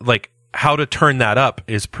 like, how to turn that up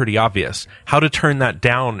is pretty obvious. How to turn that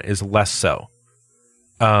down is less so.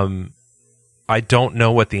 I don't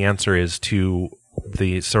know what the answer is to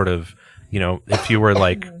the sort of, if you were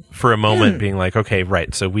like for a moment being like, okay,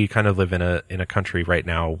 right. So we kind of live in a country right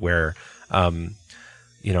now where,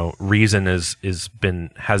 reason has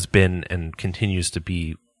been and continues to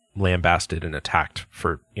be lambasted and attacked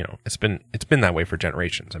for, it's been that way for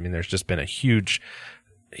generations. I mean, there's just been a huge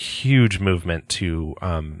movement to,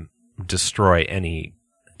 destroy any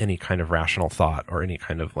kind of rational thought or any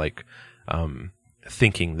kind of like,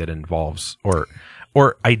 thinking that involves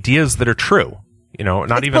or ideas that are true, not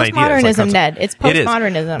it's even ideas. Postmodernism, Ned. It's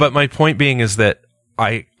postmodernism. But my point being is that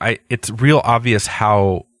it's real obvious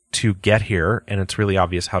how to get here, and it's really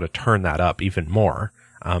obvious how to turn that up even more.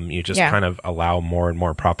 You just kind of allow more and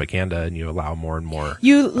more propaganda, and you allow more and more.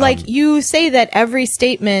 You say that every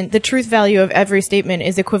statement, the truth value of every statement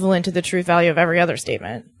is equivalent to the truth value of every other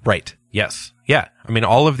statement. Right. Yes. Yeah. I mean,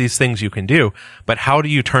 all of these things you can do, but how do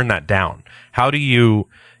you turn that down? How do you,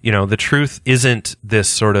 the truth isn't this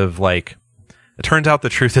sort of like, it turns out the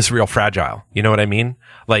truth is real fragile. You know what I mean?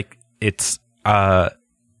 Like it's, on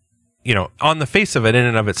the face of it, in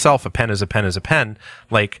and of itself, a pen is a pen is a pen.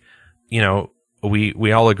 Like,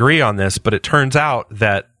 we all agree on this, but it turns out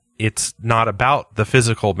that it's not about the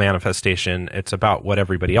physical manifestation. It's about what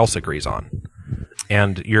everybody else agrees on.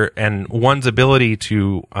 And one's ability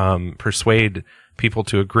to persuade people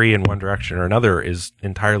to agree in one direction or another is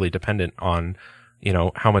entirely dependent on,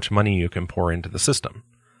 how much money you can pour into the system.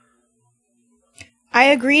 I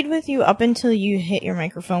agreed with you up until you hit your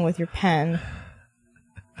microphone with your pen.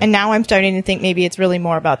 And now I'm starting to think maybe it's really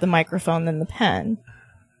more about the microphone than the pen.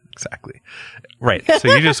 Exactly. Right. So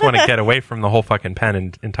you just want to get away from the whole fucking pen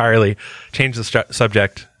and entirely change the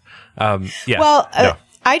subject. Yeah. Well, no.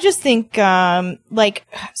 I just think,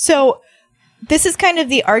 so this is kind of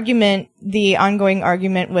the ongoing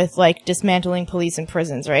argument with like dismantling police and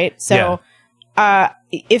prisons, right? So,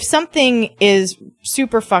 if something is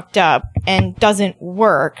super fucked up and doesn't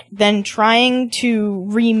work, then trying to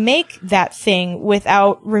remake that thing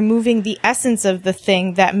without removing the essence of the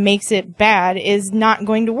thing that makes it bad is not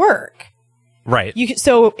going to work. Right.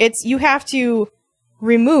 You have to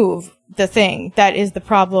remove the thing that is the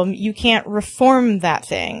problem. You can't reform that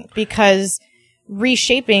thing because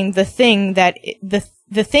reshaping the thing the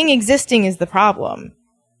thing existing is the problem,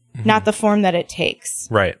 not the form that it takes.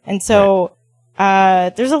 Right. And so,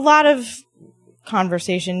 there's a lot of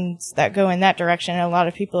conversations that go in that direction, and a lot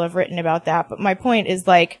of people have written about that. But my point is,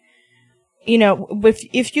 like, you know,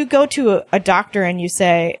 if you go to a doctor and you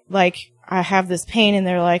say, like, I have this pain, and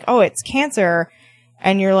they're like, oh, it's cancer,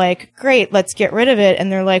 and you're like, great, let's get rid of it,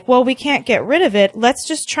 and they're like, well, we can't get rid of it, let's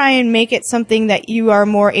just try and make it something that you are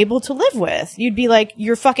more able to live with. You'd be like,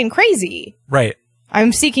 you're fucking crazy. Right.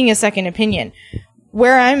 I'm seeking a second opinion.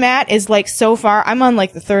 Where I'm at is, like, so far, I'm on,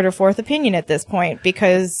 like, the third or fourth opinion at this point,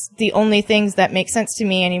 because the only things that make sense to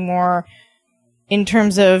me anymore in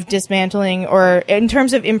terms of dismantling or in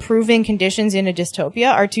terms of improving conditions in a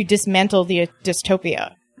dystopia are to dismantle the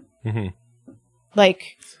dystopia. Mm-hmm.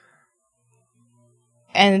 Like,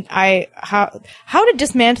 and how to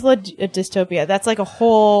dismantle a dystopia? That's like a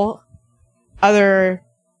whole other,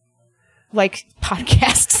 like,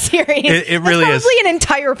 podcast series. It really That's is. probably an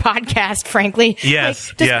entire podcast, frankly. Yes.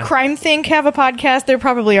 Like, does Crime Think have a podcast? They're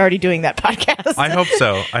probably already doing that podcast. I hope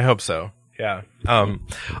so. Yeah.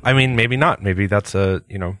 I mean, maybe not. Maybe that's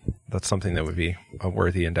that's something that would be a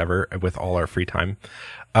worthy endeavor with all our free time.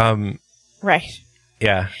 Right.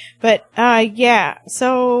 Yeah. But, yeah.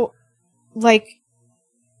 So, like,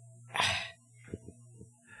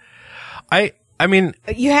 I mean,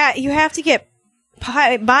 you have to get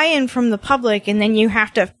buy-in from the public, and then you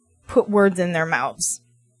have to put words in their mouths.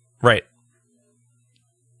 Right.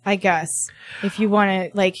 I guess, if you want to,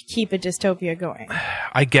 like, keep a dystopia going.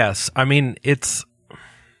 I guess. I mean,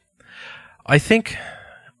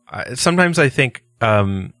 sometimes I think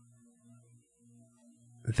that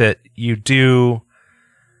you do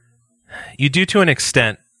to an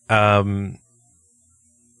extent,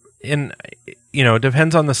 it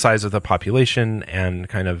depends on the size of the population and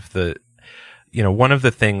kind of one of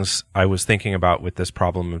the things I was thinking about with this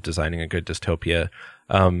problem of designing a good dystopia,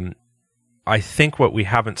 I think what we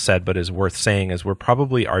haven't said but is worth saying is we're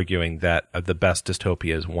probably arguing that the best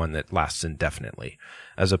dystopia is one that lasts indefinitely,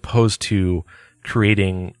 as opposed to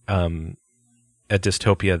creating a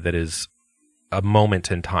dystopia that is a moment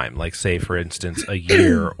in time, like, say, for instance, a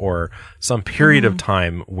year or some period of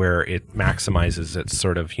time where it maximizes its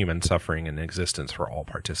sort of human suffering and existence for all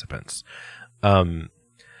participants. I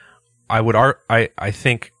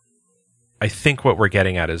think what we're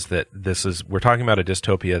getting at is that we're talking about a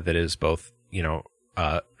dystopia that is both,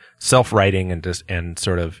 self-writing and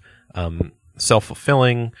sort of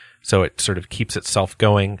self-fulfilling, so it sort of keeps itself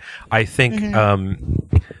going. I think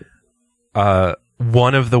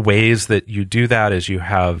one of the ways that you do that is you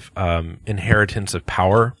have inheritance of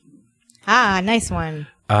power. Ah, nice one.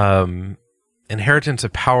 Inheritance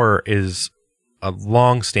of power is a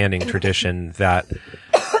long-standing tradition that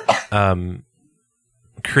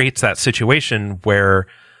creates that situation where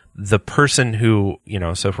the person who,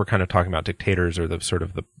 so if we're kind of talking about dictators or the sort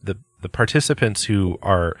of the participants who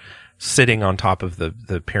are sitting on top of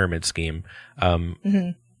the pyramid scheme,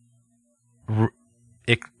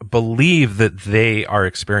 believe that they are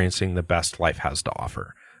experiencing the best life has to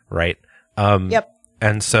offer, right? Yep.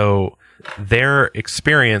 And so their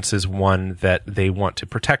experience is one that they want to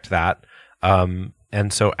protect that.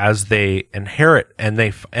 And so as they inherit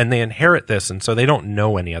they inherit this, and so they don't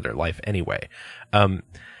know any other life anyway.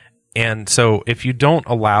 And so if you don't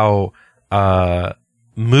allow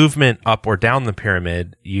movement up or down the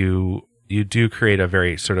pyramid, you do create a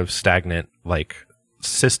very sort of stagnant, like,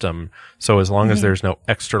 system. So as long as there's no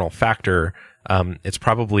external factor, it's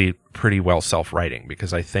probably pretty well self-writing,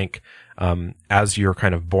 because I think as you're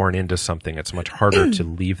kind of born into something, it's much harder to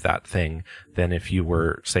leave that thing than if you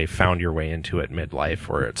were, say, found your way into it midlife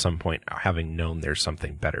or at some point having known there's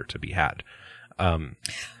something better to be had.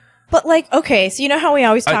 But, like, okay, so you know how we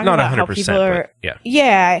always talk not about how people are,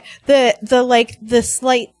 yeah, the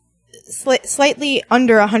slightly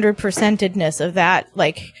under 100%edness of that,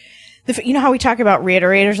 like, you know how we talk about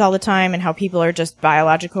reiterators all the time and how people are just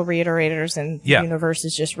biological reiterators and the universe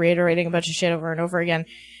is just reiterating a bunch of shit over and over again.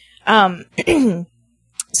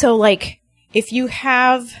 So, like, if you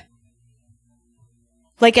have,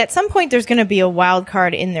 like, at some point there's going to be a wild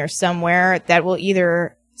card in there somewhere that will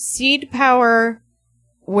either cede power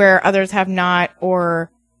where others have not,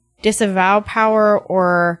 or disavow power,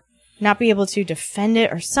 or not be able to defend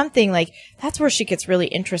it, or something. Like, that's where shit gets really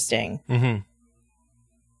interesting. Mm-hmm.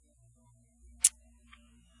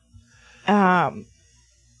 I'll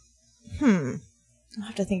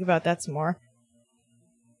have to think about that some more.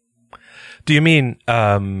 Do you mean,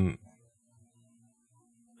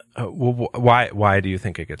 why do you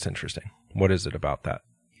think it gets interesting? What is it about that?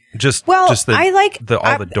 I like the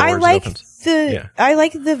doors I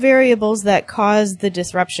like the variables that cause the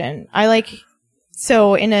disruption.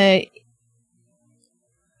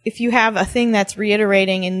 If you have a thing that's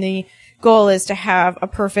reiterating in the goal is to have a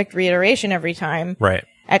perfect reiteration every time. Right.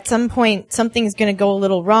 At some point, something's going to go a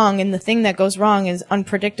little wrong, and the thing that goes wrong is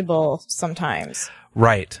unpredictable sometimes.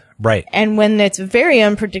 Right. And when it's very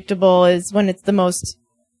unpredictable is when it's the most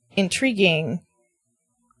intriguing.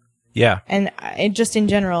 Yeah. And just in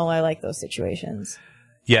general, I like those situations.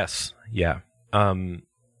 Yes. Yeah.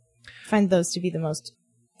 Find those to be the most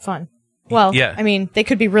fun. Well, yeah. I mean, they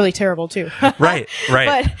could be really terrible too. Right.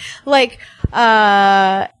 But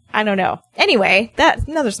I don't know. Anyway, that's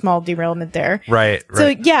another small derailment there. Right. So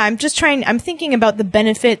yeah, I'm thinking about the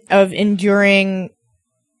benefit of enduring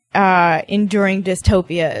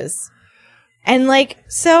dystopias. And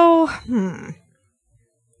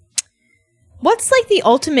what's the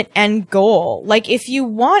ultimate end goal? If you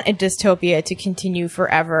want a dystopia to continue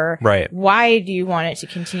forever, right? Why do you want it to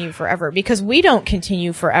continue forever? Because we don't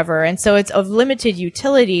continue forever, and so it's of limited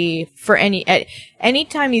utility for any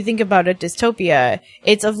time you think about a dystopia,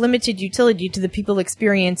 it's of limited utility to the people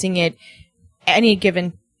experiencing it any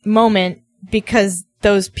given moment, because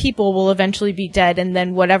those people will eventually be dead, and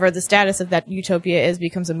then whatever the status of that utopia is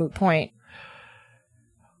becomes a moot point.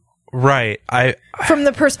 Right. From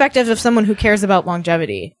the perspective of someone who cares about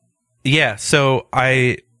longevity. Yeah. So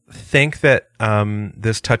I think that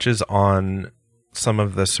this touches on some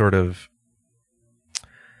of the sort of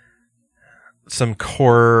some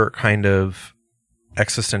core kind of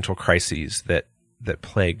existential crises that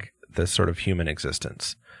plague the sort of human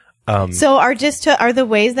existence. So are the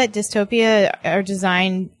ways that dystopia are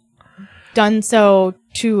done so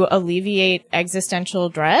to alleviate existential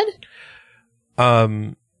dread?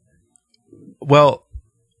 Well,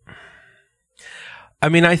 I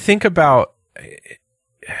mean, I think about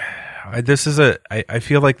this I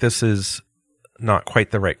feel like this is not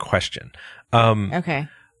quite the right question. Okay.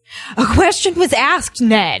 A question was asked,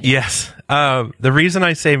 Ned. Yes. The reason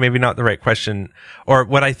I say maybe not the right question, or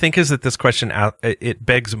what I think is that this question, it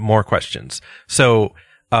begs more questions. So,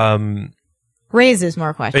 raises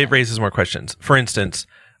more questions. It raises more questions. For instance,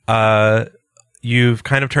 you've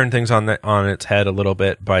kind of turned things on its head a little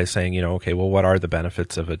bit by saying, okay, well, what are the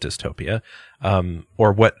benefits of a dystopia?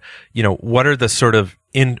 Or what are the sort of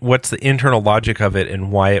what's the internal logic of it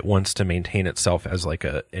and why it wants to maintain itself as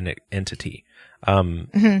an entity?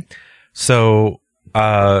 So,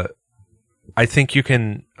 I think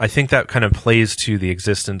that kind of plays to the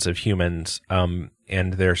existence of humans,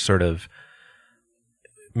 and their sort of,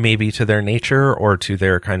 maybe to their nature or to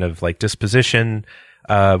their kind of disposition,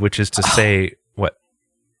 which is to say, what?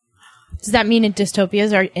 Does that mean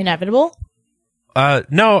dystopias are inevitable?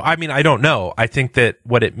 No, I mean, I don't know. I think that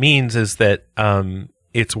what it means is that,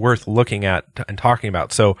 it's worth looking at and talking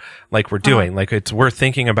about. So we're doing, it's worth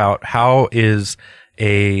thinking about how is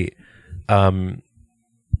a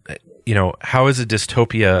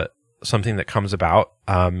dystopia something that comes about?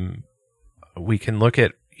 We can look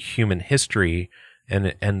at human history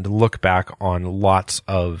and look back on lots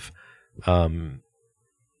of,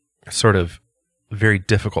 sort of very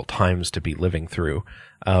difficult times to be living through,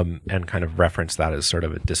 and kind of reference that as sort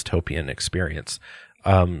of a dystopian experience.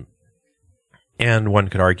 And one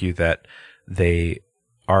could argue that they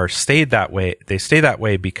stay that way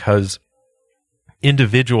because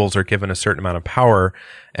individuals are given a certain amount of power.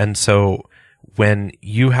 And so when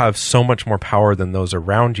you have so much more power than those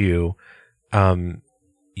around you,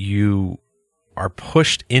 you are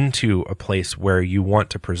pushed into a place where you want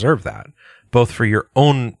to preserve that, both for your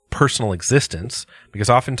own personal existence, because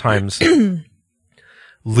oftentimes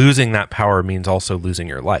losing that power means also losing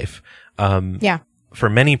your life. Yeah. For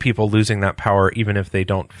many people, losing that power, even if they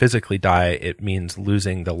don't physically die, it means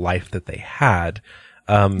losing the life that they had.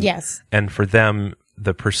 Yes. And for them,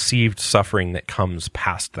 the perceived suffering that comes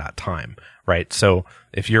past that time, right? So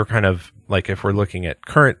if you're kind of if we're looking at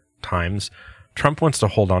current times, Trump wants to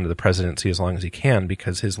hold on to the presidency as long as he can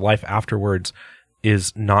because his life afterwards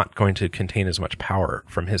is not going to contain as much power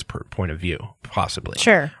from his point of view, possibly.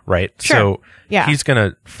 Sure. Right? Sure. So yeah. He's going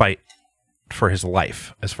to fight for his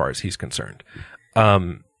life as far as he's concerned.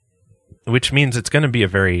 Which means it's going to be a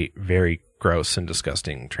very, very gross and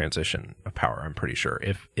disgusting transition of power, I'm pretty sure,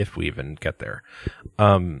 if we even get there.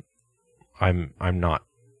 I'm not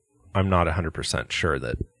 100% sure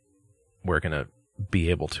that we're going to be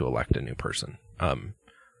able to elect a new person,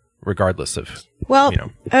 regardless of,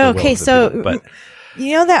 okay, so but,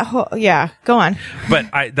 that whole, go on. But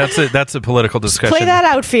that's a political discussion. Play that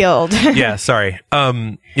outfield. Yeah, sorry.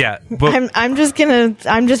 Yeah. But, I'm just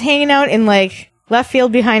hanging out in left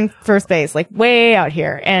field behind first base, way out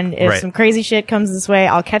here. And if some crazy shit comes this way,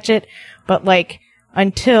 I'll catch it. But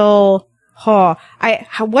until,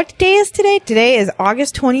 what day is today? Today is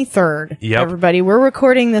August 23rd. Yep. Everybody, we're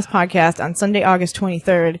recording this podcast on Sunday, August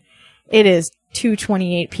 23rd. It is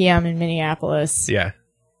 2:28 p.m. in Minneapolis. Yeah.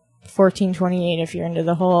 14:28 if you're into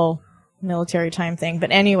the whole military time thing.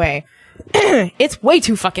 But anyway, it's way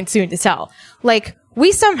too fucking soon to tell. Like,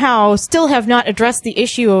 we somehow still have not addressed the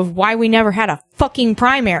issue of why we never had a fucking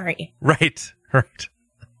primary. Right.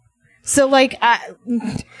 So, like,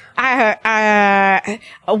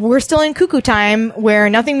 we're still in cuckoo time where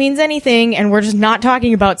nothing means anything, and we're just not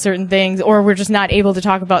talking about certain things, or we're just not able to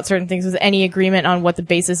talk about certain things with any agreement on what the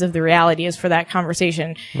basis of the reality is for that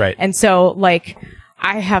conversation. Right. And so, like,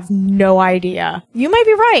 I have no idea. You might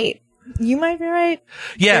be right.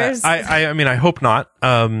 Yeah. I mean, I hope not.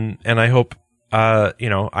 And I hope, I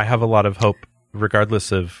have a lot of hope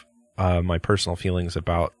regardless of, my personal feelings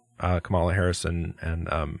about, Kamala Harris and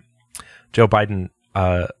Joe Biden.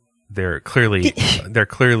 They're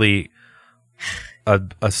clearly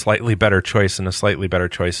a slightly better choice, and a slightly better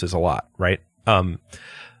choice is a lot, right?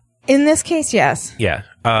 In this case, yes. Yeah.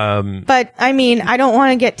 But I mean, I don't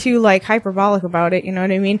want to get too like hyperbolic about it. You know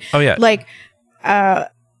what I mean? Oh yeah. Like,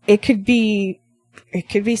 it could be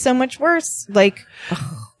so much worse. Like,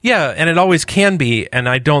 yeah, and it always can be. And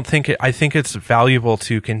I think it's valuable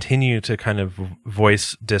to continue to kind of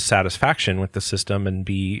voice dissatisfaction with the system and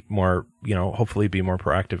be more, hopefully be more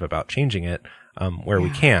proactive about changing it, where we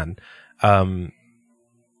can.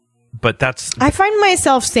 But I find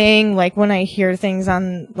myself saying, like, when I hear things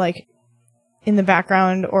on, like, in the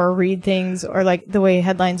background or read things or, like, the way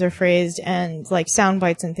headlines are phrased and, like, sound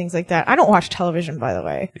bites and things like that. I don't watch television, by the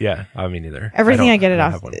way. Yeah, me neither. Everything I get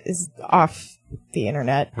is off the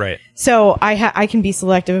internet. Right. So I can be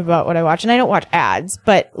selective about what I watch, and I don't watch ads,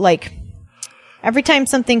 but, like, every time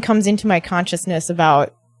something comes into my consciousness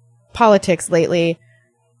about politics lately,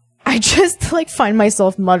 I just, like, find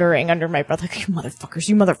myself muttering under my breath, like, you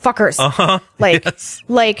motherfuckers. Uh-huh. Like, yes.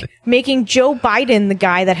 Like, making Joe Biden the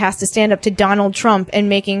guy that has to stand up to Donald Trump, and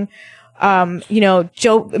making, making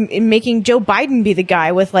Joe Biden be the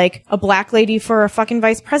guy with, like, a black lady for a fucking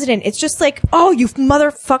vice president. It's just like, oh, you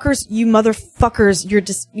motherfuckers,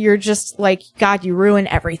 you're just like, God, you ruin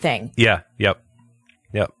everything. Yeah. Yep.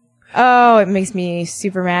 Oh, it makes me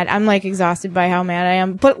super mad. I'm, like, exhausted by how mad I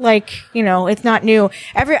am. But, like, it's not new.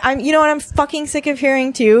 You know what I'm fucking sick of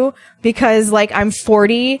hearing, too? Because, like, I'm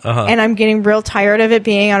 40, and I'm getting real tired of it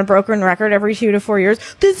being on a broken record every 2 to 4 years.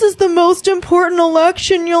 This is the most important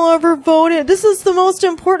election you'll ever vote in. This is the most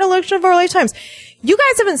important election of our lifetimes. You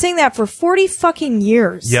guys have been saying that for 40 fucking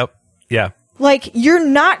years. Yep. Yeah. Like, you're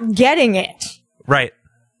not getting it. Right.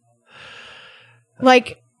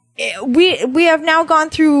 Like, we have now gone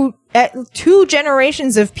through 2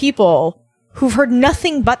 generations of people who've heard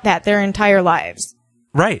nothing but that their entire lives.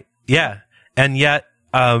 Right. Yeah. And yet,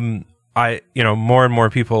 more and more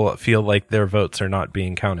people feel like their votes are not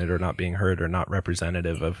being counted or not being heard or not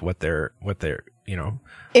representative of what they're.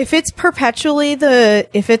 If it's perpetually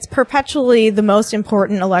the most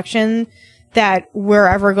important election that we're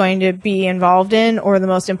ever going to be involved in, or the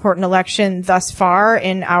most important election thus far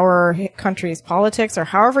in our country's politics, or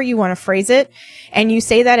however you want to phrase it, and you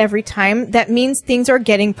say that every time, that means things are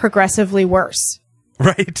getting progressively worse.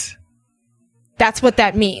 Right. That's what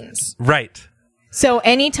that means. Right. So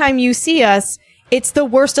anytime you see us, it's the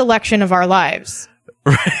worst election of our lives.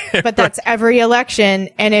 Right. But that's every election,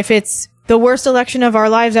 and if it's the worst election of our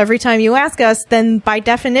lives every time you ask us, then by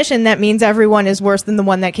definition, that means everyone is worse than the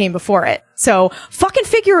one that came before it. So fucking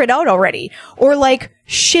figure it out already. Or like,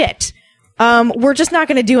 shit. We're just not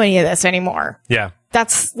going to do any of this anymore. Yeah.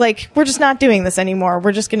 That's like, we're just not doing this anymore.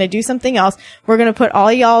 We're just going to do something else. We're going to put all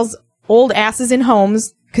y'all's old asses in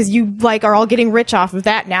homes, because you like are all getting rich off of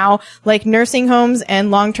that now. Like, nursing homes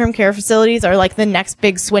and long-term care facilities are like the next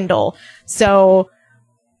big swindle. So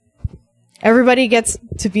everybody gets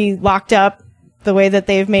to be locked up the way that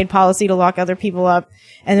they've made policy to lock other people up.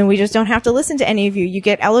 And then we just don't have to listen to any of you. You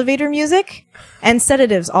get elevator music and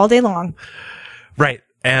sedatives all day long. Right.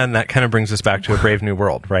 And that kind of brings us back to A Brave New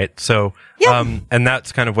World, right? So, yeah. And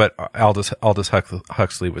that's kind of what Aldous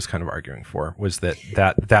Huxley was kind of arguing for, was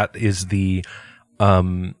that is the,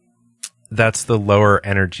 that's the lower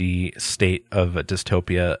energy state of a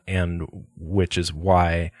dystopia, and which is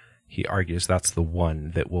why he argues that's the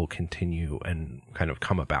one that will continue and kind of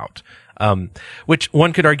come about. Which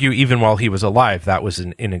one could argue even while he was alive, that was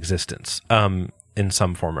in existence, in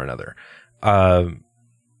some form or another.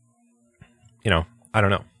 I don't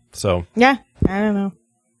know. So. Yeah, I don't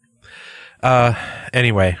know.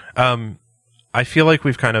 Anyway, I feel like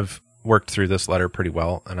we've kind of worked through this letter pretty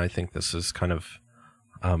well, and I think this is kind of,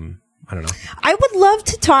 I don't know. I would love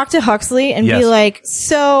to talk to Huxley and be like,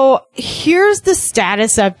 so here's the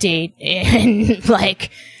status update in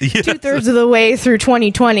like 2/3 of the way through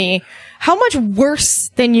 2020. How much worse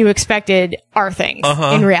than you expected are things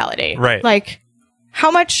in reality? Right. Like, how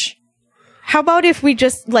about if we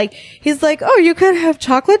just like, he's like, oh, you could have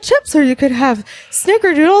chocolate chips or you could have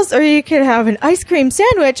snickerdoodles or you could have an ice cream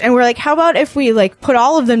sandwich. And we're like, how about if we like put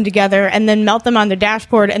all of them together and then melt them on the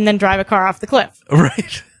dashboard and then drive a car off the cliff?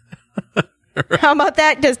 Right. How about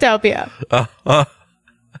that dystopia?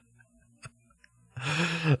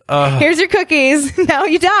 Here's your cookies. Now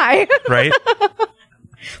you die. Right.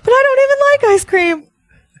 But I don't even like ice cream.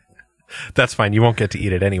 That's fine. You won't get to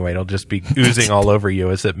eat it anyway. It'll just be oozing all over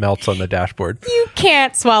you as it melts on the dashboard. You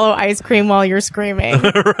can't swallow ice cream while you're screaming.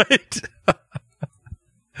 Right.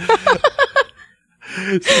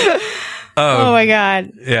 Oh my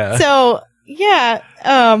God. Yeah. So, yeah.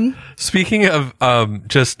 Speaking of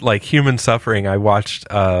just like human suffering, I watched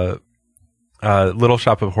Little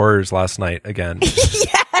Shop of Horrors last night again. Yes.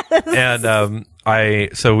 And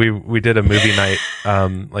so we did a movie night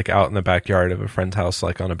like out in the backyard of a friend's house,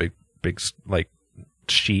 like on a big like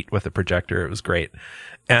sheet with a projector. It was great.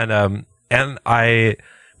 And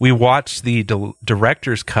we watched the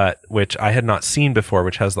director's cut, which I had not seen before,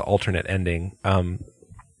 which has the alternate ending,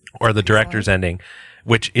 or the director's ending,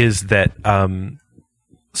 which is that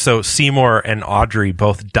so Seymour and Audrey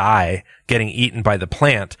both die getting eaten by the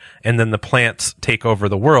plant, and then the plants take over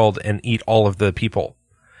the world and eat all of the people.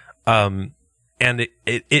 And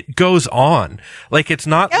it goes on. Like, it's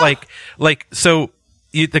not like, so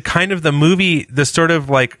the kind of the movie, the sort of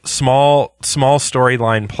like small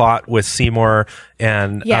storyline plot with Seymour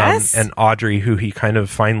and Audrey, who he kind of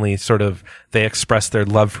finally sort of, they express their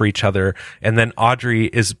love for each other. And then Audrey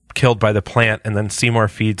is killed by the plant, and then Seymour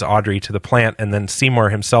feeds Audrey to the plant, and then Seymour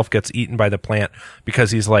himself gets eaten by the plant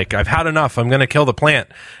because he's like, I've had enough. I'm going to kill the plant.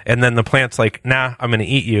 And then the plant's like, nah, I'm going to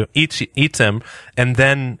eat you, eats him. And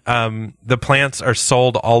then, the plants are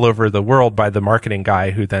sold all over the world by the marketing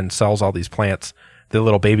guy, who then sells all these plants, the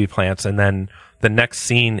little baby plants. And then the next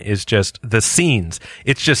scene is just the scenes.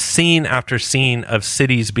 It's just scene after scene of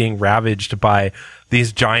cities being ravaged by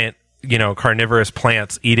these giant, carnivorous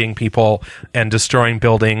plants eating people and destroying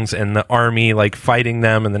buildings, and the army like fighting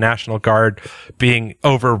them, and the National Guard being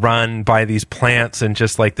overrun by these plants, and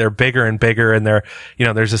just like they're bigger and bigger. And they're,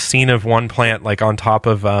 there's a scene of one plant like on top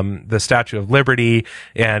of the Statue of Liberty,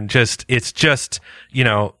 and just, it's just,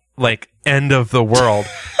 like end of the world.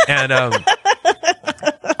 And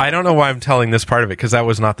I don't know why I'm telling this part of it, because that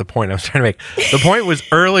was not the point I was trying to make. The point was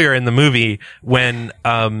earlier in the movie when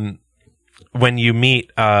you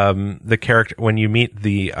meet the character, when you meet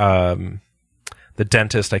the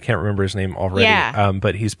dentist. I can't remember his name already.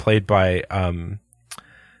 But he's played by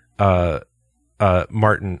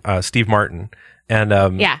Steve Martin, and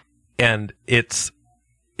and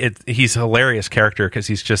he's a hilarious character, because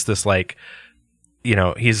he's just this like,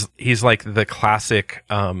 he's like the classic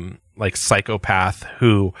like psychopath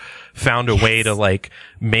who found a way to like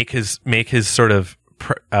make his sort of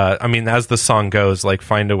as the song goes, like,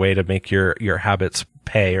 find a way to make your habits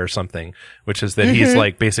pay or something, which is that he's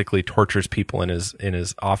like basically tortures people in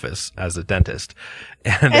his office as a dentist.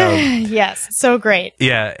 And yes, so great.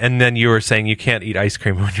 Yeah, and then you were saying you can't eat ice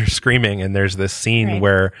cream when you're screaming, and there's this scene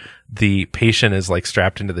where the patient is like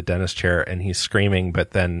strapped into the dentist chair and he's screaming,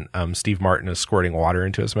 but then Steve Martin is squirting water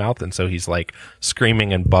into his mouth, and so he's like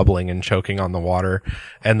screaming and bubbling and choking on the water.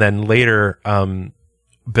 And then later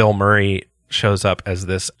Bill Murray shows up as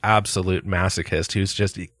this absolute masochist who's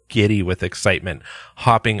just giddy with excitement,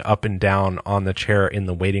 hopping up and down on the chair in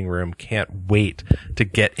the waiting room, can't wait to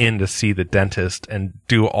get in to see the dentist and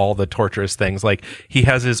do all the torturous things. Like, he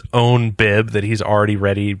has his own bib that he's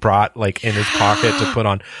already brought like in his pocket to put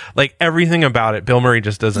on. Like, everything about it, Bill Murray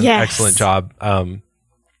just does an excellent job.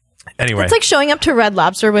 Anyway, it's like showing up to Red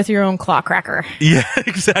Lobster with your own claw cracker. Yeah,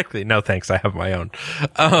 exactly. No, thanks. I have my own.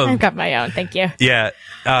 I've got my own. Thank you. Yeah.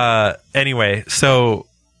 Anyway, so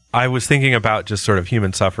I was thinking about just sort of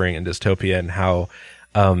human suffering and dystopia, and how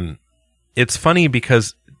it's funny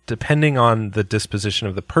because depending on the disposition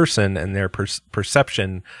of the person and their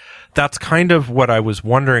perception, that's kind of what I was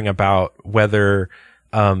wondering about, whether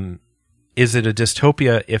is it a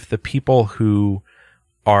dystopia if the people who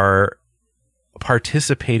are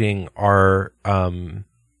participating are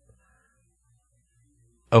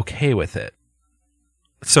okay with it.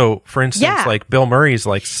 So, for instance, like Bill Murray's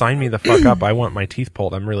like, sign me the fuck up. I want my teeth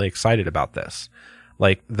pulled. I'm really excited about this.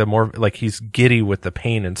 Like, the more, like, he's giddy with the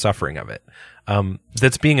pain and suffering of it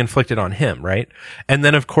that's being inflicted on him, right? And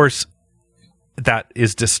then, of course, that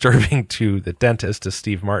is disturbing to the dentist, to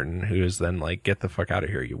Steve Martin, who is then like, get the fuck out of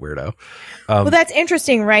here, you weirdo. Well, that's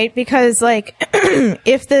interesting, right? Because like,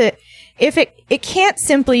 if it can't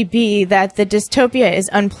simply be that the dystopia is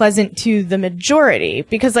unpleasant to the majority,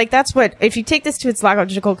 because like that's what, if you take this to its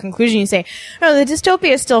logical conclusion, you say, no, the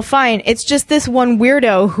dystopia is still fine. It's just this one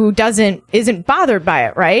weirdo who isn't bothered by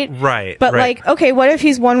it, right? Right. But like, okay, what if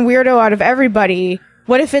he's one weirdo out of everybody?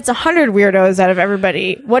 What if it's 100 weirdos out of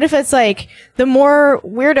everybody? What if it's like the more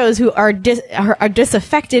weirdos who are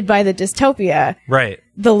disaffected by the dystopia, right,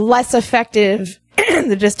 the less effective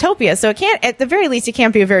the dystopia. So it can't, at the very least, it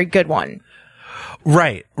can't be a very good one.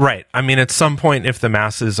 Right. I mean, at some point, if the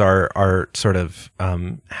masses are sort of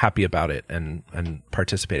happy about it and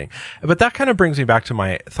participating, but that kind of brings me back to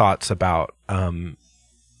my thoughts about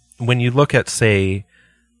when you look at, say,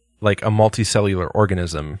 like a multicellular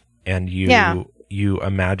organism, and you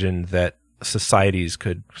imagine that societies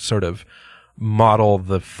could sort of model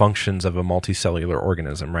the functions of a multicellular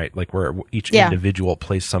organism, right? Like where each individual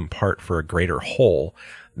plays some part for a greater whole,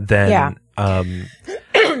 then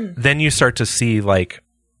then you start to see like,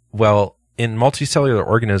 well, in multicellular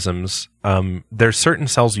organisms, there's certain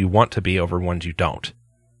cells you want to be over ones you don't.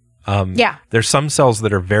 There's some cells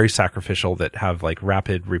that are very sacrificial that have like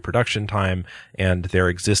rapid reproduction time, and their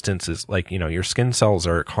existence is like, you know, your skin cells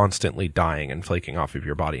are constantly dying and flaking off of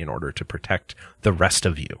your body in order to protect the rest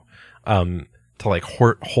of you. To like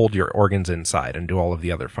hold your organs inside and do all of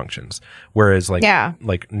the other functions. Whereas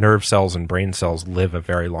like nerve cells and brain cells live a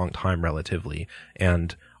very long time relatively,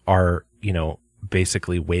 and are, you know,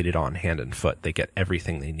 basically weighted on hand and foot. They get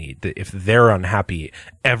everything they need. If they're unhappy,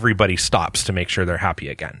 everybody stops to make sure they're happy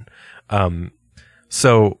again.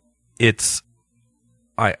 So it's,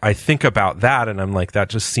 I think about that and I'm like, that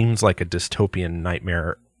just seems like a dystopian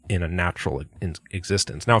nightmare in a natural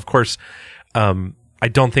existence. Now, of course, I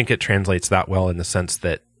don't think it translates that well in the sense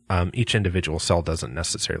that each individual cell doesn't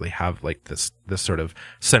necessarily have like this sort of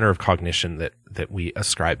center of cognition that we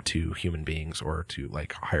ascribe to human beings or to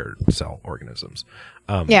like higher cell organisms.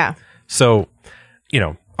 So, you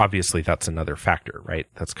know, obviously that's another factor, right?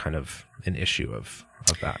 That's kind of an issue of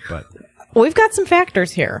that, but we've got some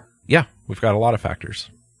factors here. Yeah, we've got a lot of factors.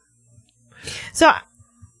 So,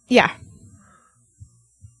 yeah.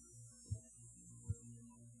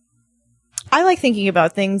 I like thinking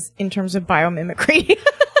about things in terms of biomimicry.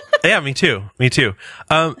 Yeah, me too.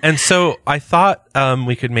 And so I thought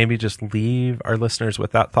we could maybe just leave our listeners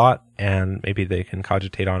with that thought, and maybe they can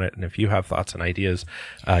cogitate on it. And if you have thoughts and ideas,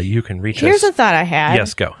 you can reach us. Here's a thought I had.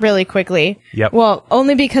 Yes, go. Really quickly. Yep. Well,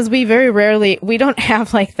 only because we don't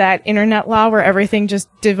have like that internet law where everything just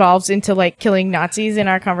devolves into like killing Nazis in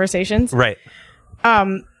our conversations. Right.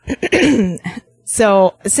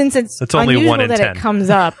 So since it's only unusual 1 in that 10. it comes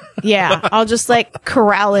up, I'll just like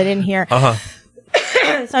corral it in here.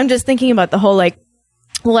 So I'm just thinking about the whole like,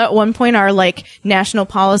 well, at one point our like national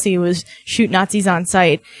policy was shoot Nazis on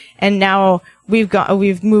sight, and now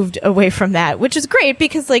we've moved away from that, which is great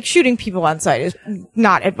because like shooting people on sight is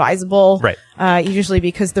not advisable. Right. Usually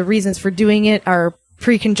because the reasons for doing it are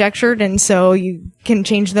pre-conjectured, and so you can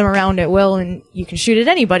change them around at will, and you can shoot at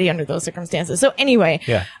anybody under those circumstances. So anyway,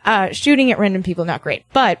 shooting at random people, not great.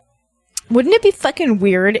 But wouldn't it be fucking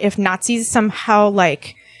weird if Nazis somehow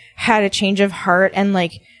like had a change of heart and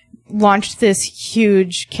like launched this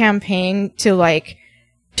huge campaign to like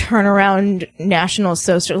turn around National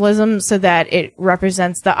Socialism so that it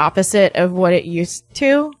represents the opposite of what it used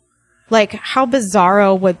to? Like, how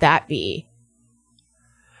bizarro would that be?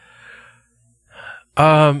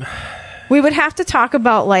 We would have to talk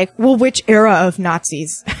about like, well, which era of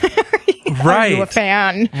Nazis are you a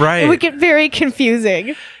fan? Right. It would get very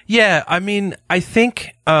confusing. Yeah, I mean, I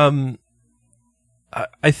think that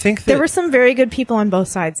there were some very good people on both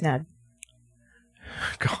sides, Ned.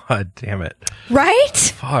 God damn it. Right?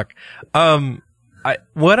 Fuck.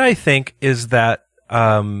 What I think is that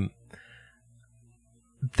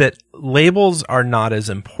that labels are not as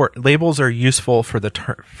important. Labels are useful for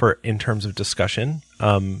in terms of discussion.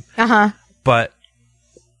 But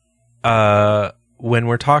when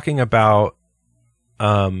we're talking about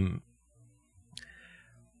when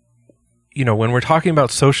we're talking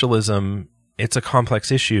about socialism, it's a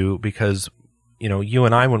complex issue because, you know, you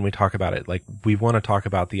and I, when we talk about it, like we want to talk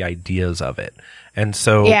about the ideas of it. And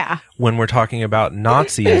so when we're talking about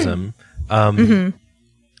Nazism,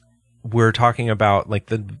 we're talking about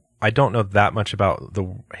like I don't know that much about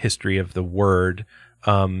the history of the word,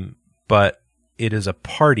 but it is a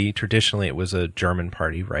party. Traditionally, it was a German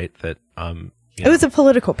party, right? That, it was a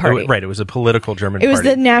political party. Right. It was a political German party. It was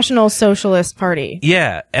the National Socialist Party.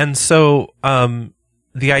 Yeah. And so,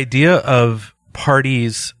 the idea of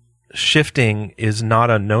parties shifting is not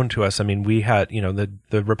unknown to us. I mean, we had,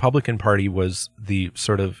 the Republican Party was the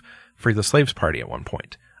sort of Free the Slaves Party at one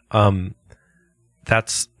point.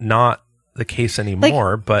 That's not the case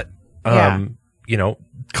anymore, but,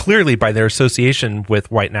 clearly by their association with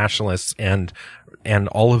white nationalists and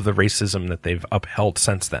all of the racism that they've upheld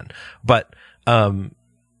since then. But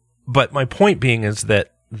my point being is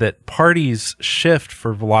that parties shift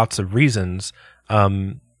for lots of reasons.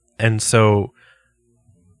 And so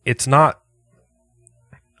it's not,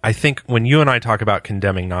 I think when you and I talk about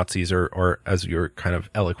condemning Nazis or as you're kind of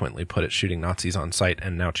eloquently put it, shooting Nazis on sight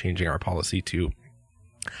and now changing our policy to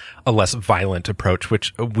a less violent approach,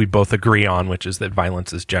 which we both agree on, which is that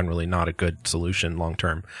violence is generally not a good solution long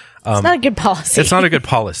term. It's not a good policy. It's not a good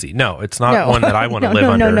policy. No, it's not one that I want to live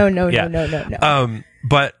under. No.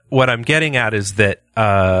 But what I'm getting at is that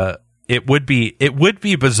it would be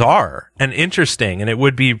bizarre and interesting, and it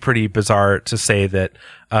would be pretty bizarre to say that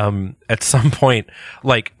at some point,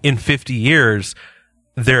 like in 50 years,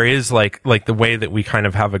 there is like the way that we kind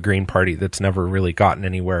of have a Green Party that's never really gotten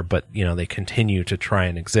anywhere, but they continue to try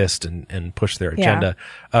and exist and push their agenda.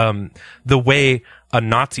 The way a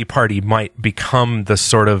Nazi party might become the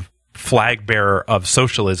sort of flag bearer of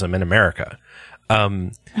socialism in America,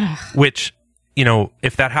 which,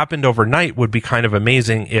 if that happened overnight would be kind of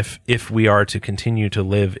amazing if we are to continue to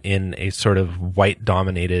live in a sort of white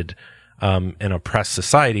dominated, and oppressed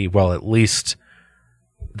society. Well, at least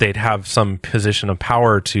they'd have some position of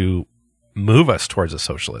power to move us towards a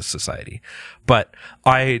socialist society. But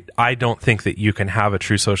I don't think that you can have a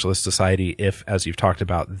true socialist society if, as you've talked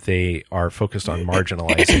about, they are focused on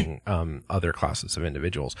marginalizing other classes of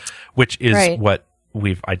individuals, which is what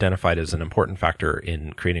we've identified as an important factor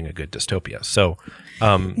in creating a good dystopia. So,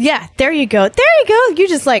 there you go. You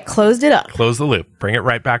just closed it up. Close the loop. Bring it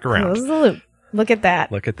right back around. Close the loop. Look at that.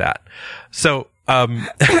 So,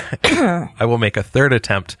 I will make a third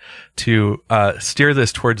attempt to steer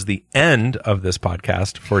this towards the end of this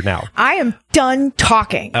podcast for now. I am done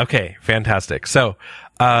talking. Okay, fantastic. So,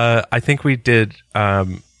 I think we did. I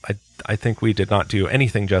think we did not do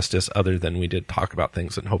anything justice other than we did talk about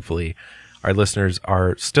things, and hopefully, our listeners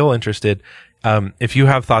are still interested. If you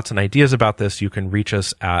have thoughts and ideas about this, you can reach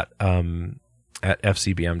us at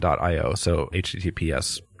fcbm.io. So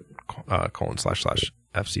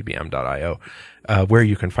https://fcbm.io, where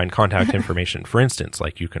you can find contact information. For instance,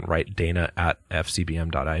 you can write Dana at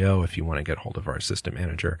fcbm.io if you want to get hold of our assistant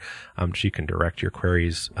manager. She can direct your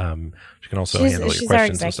queries. She can also handle your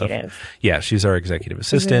questions and stuff. Yeah, she's our executive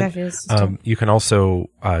assistant. You can also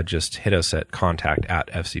just hit us at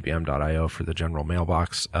contact@fcbm.io for the general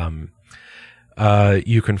mailbox.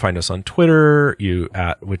 You can find us on Twitter,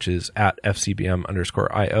 which is at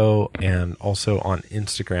FCBM_IO, and also on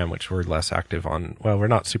Instagram, which we're less active on. Well, we're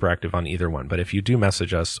not super active on either one, but if you do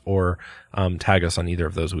message us or tag us on either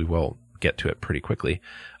of those, we will get to it pretty quickly.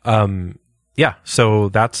 So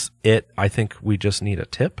that's it. I think we just need a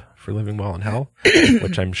tip for living well in hell,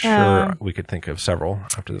 which I'm sure we could think of several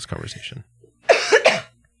after this conversation.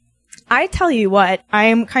 I tell you what, I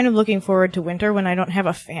am kind of looking forward to winter when I don't have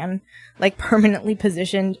a fan permanently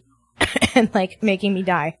positioned and making me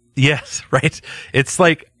die. Yes, right. It's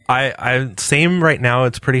I'm same right now.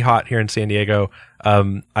 It's pretty hot here in San Diego.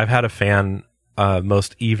 I've had a fan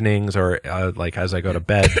most evenings or as I go to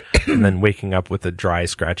bed, and then waking up with a dry,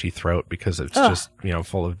 scratchy throat because it's just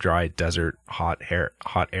full of dry desert hot air.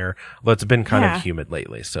 Well, it's been kind of humid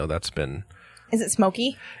lately, so that's been. Is it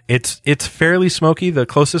smoky? It's fairly smoky. The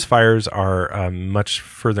closest fires are much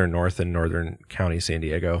further north in Northern County, San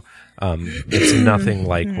Diego. It's nothing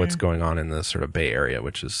like what's going on in the sort of Bay Area,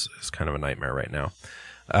 which is kind of a nightmare right now.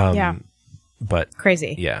 But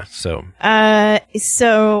crazy. Yeah. So.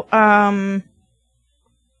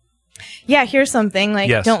 Here's something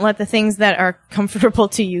yes. Don't let the things that are comfortable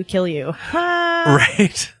to you kill you.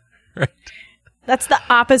 Right. That's the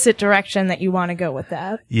opposite direction that you want to go with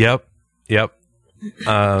that. Yep.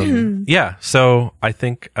 So I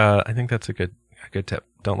think that's a good tip.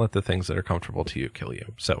 Don't let the things that are comfortable to you kill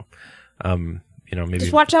you. So, maybe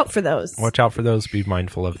just watch out for those. Be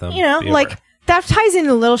mindful of them. That ties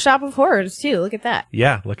into Little Shop of Horrors too. Look at that.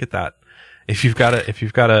 Yeah, look at that. If you've got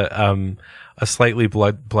a slightly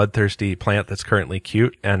bloodthirsty plant that's currently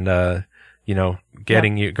cute and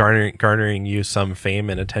garnering you some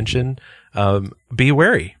fame and attention, be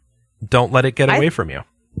wary. Don't let it get away from you.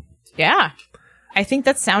 Yeah. I think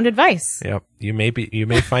that's sound advice. Yep. You may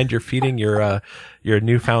find you're feeding your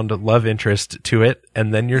newfound love interest to it,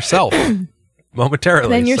 and then yourself momentarily.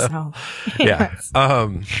 Then yourself. So, yeah.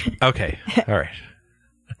 Okay. All right.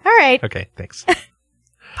 All right. Okay. Thanks.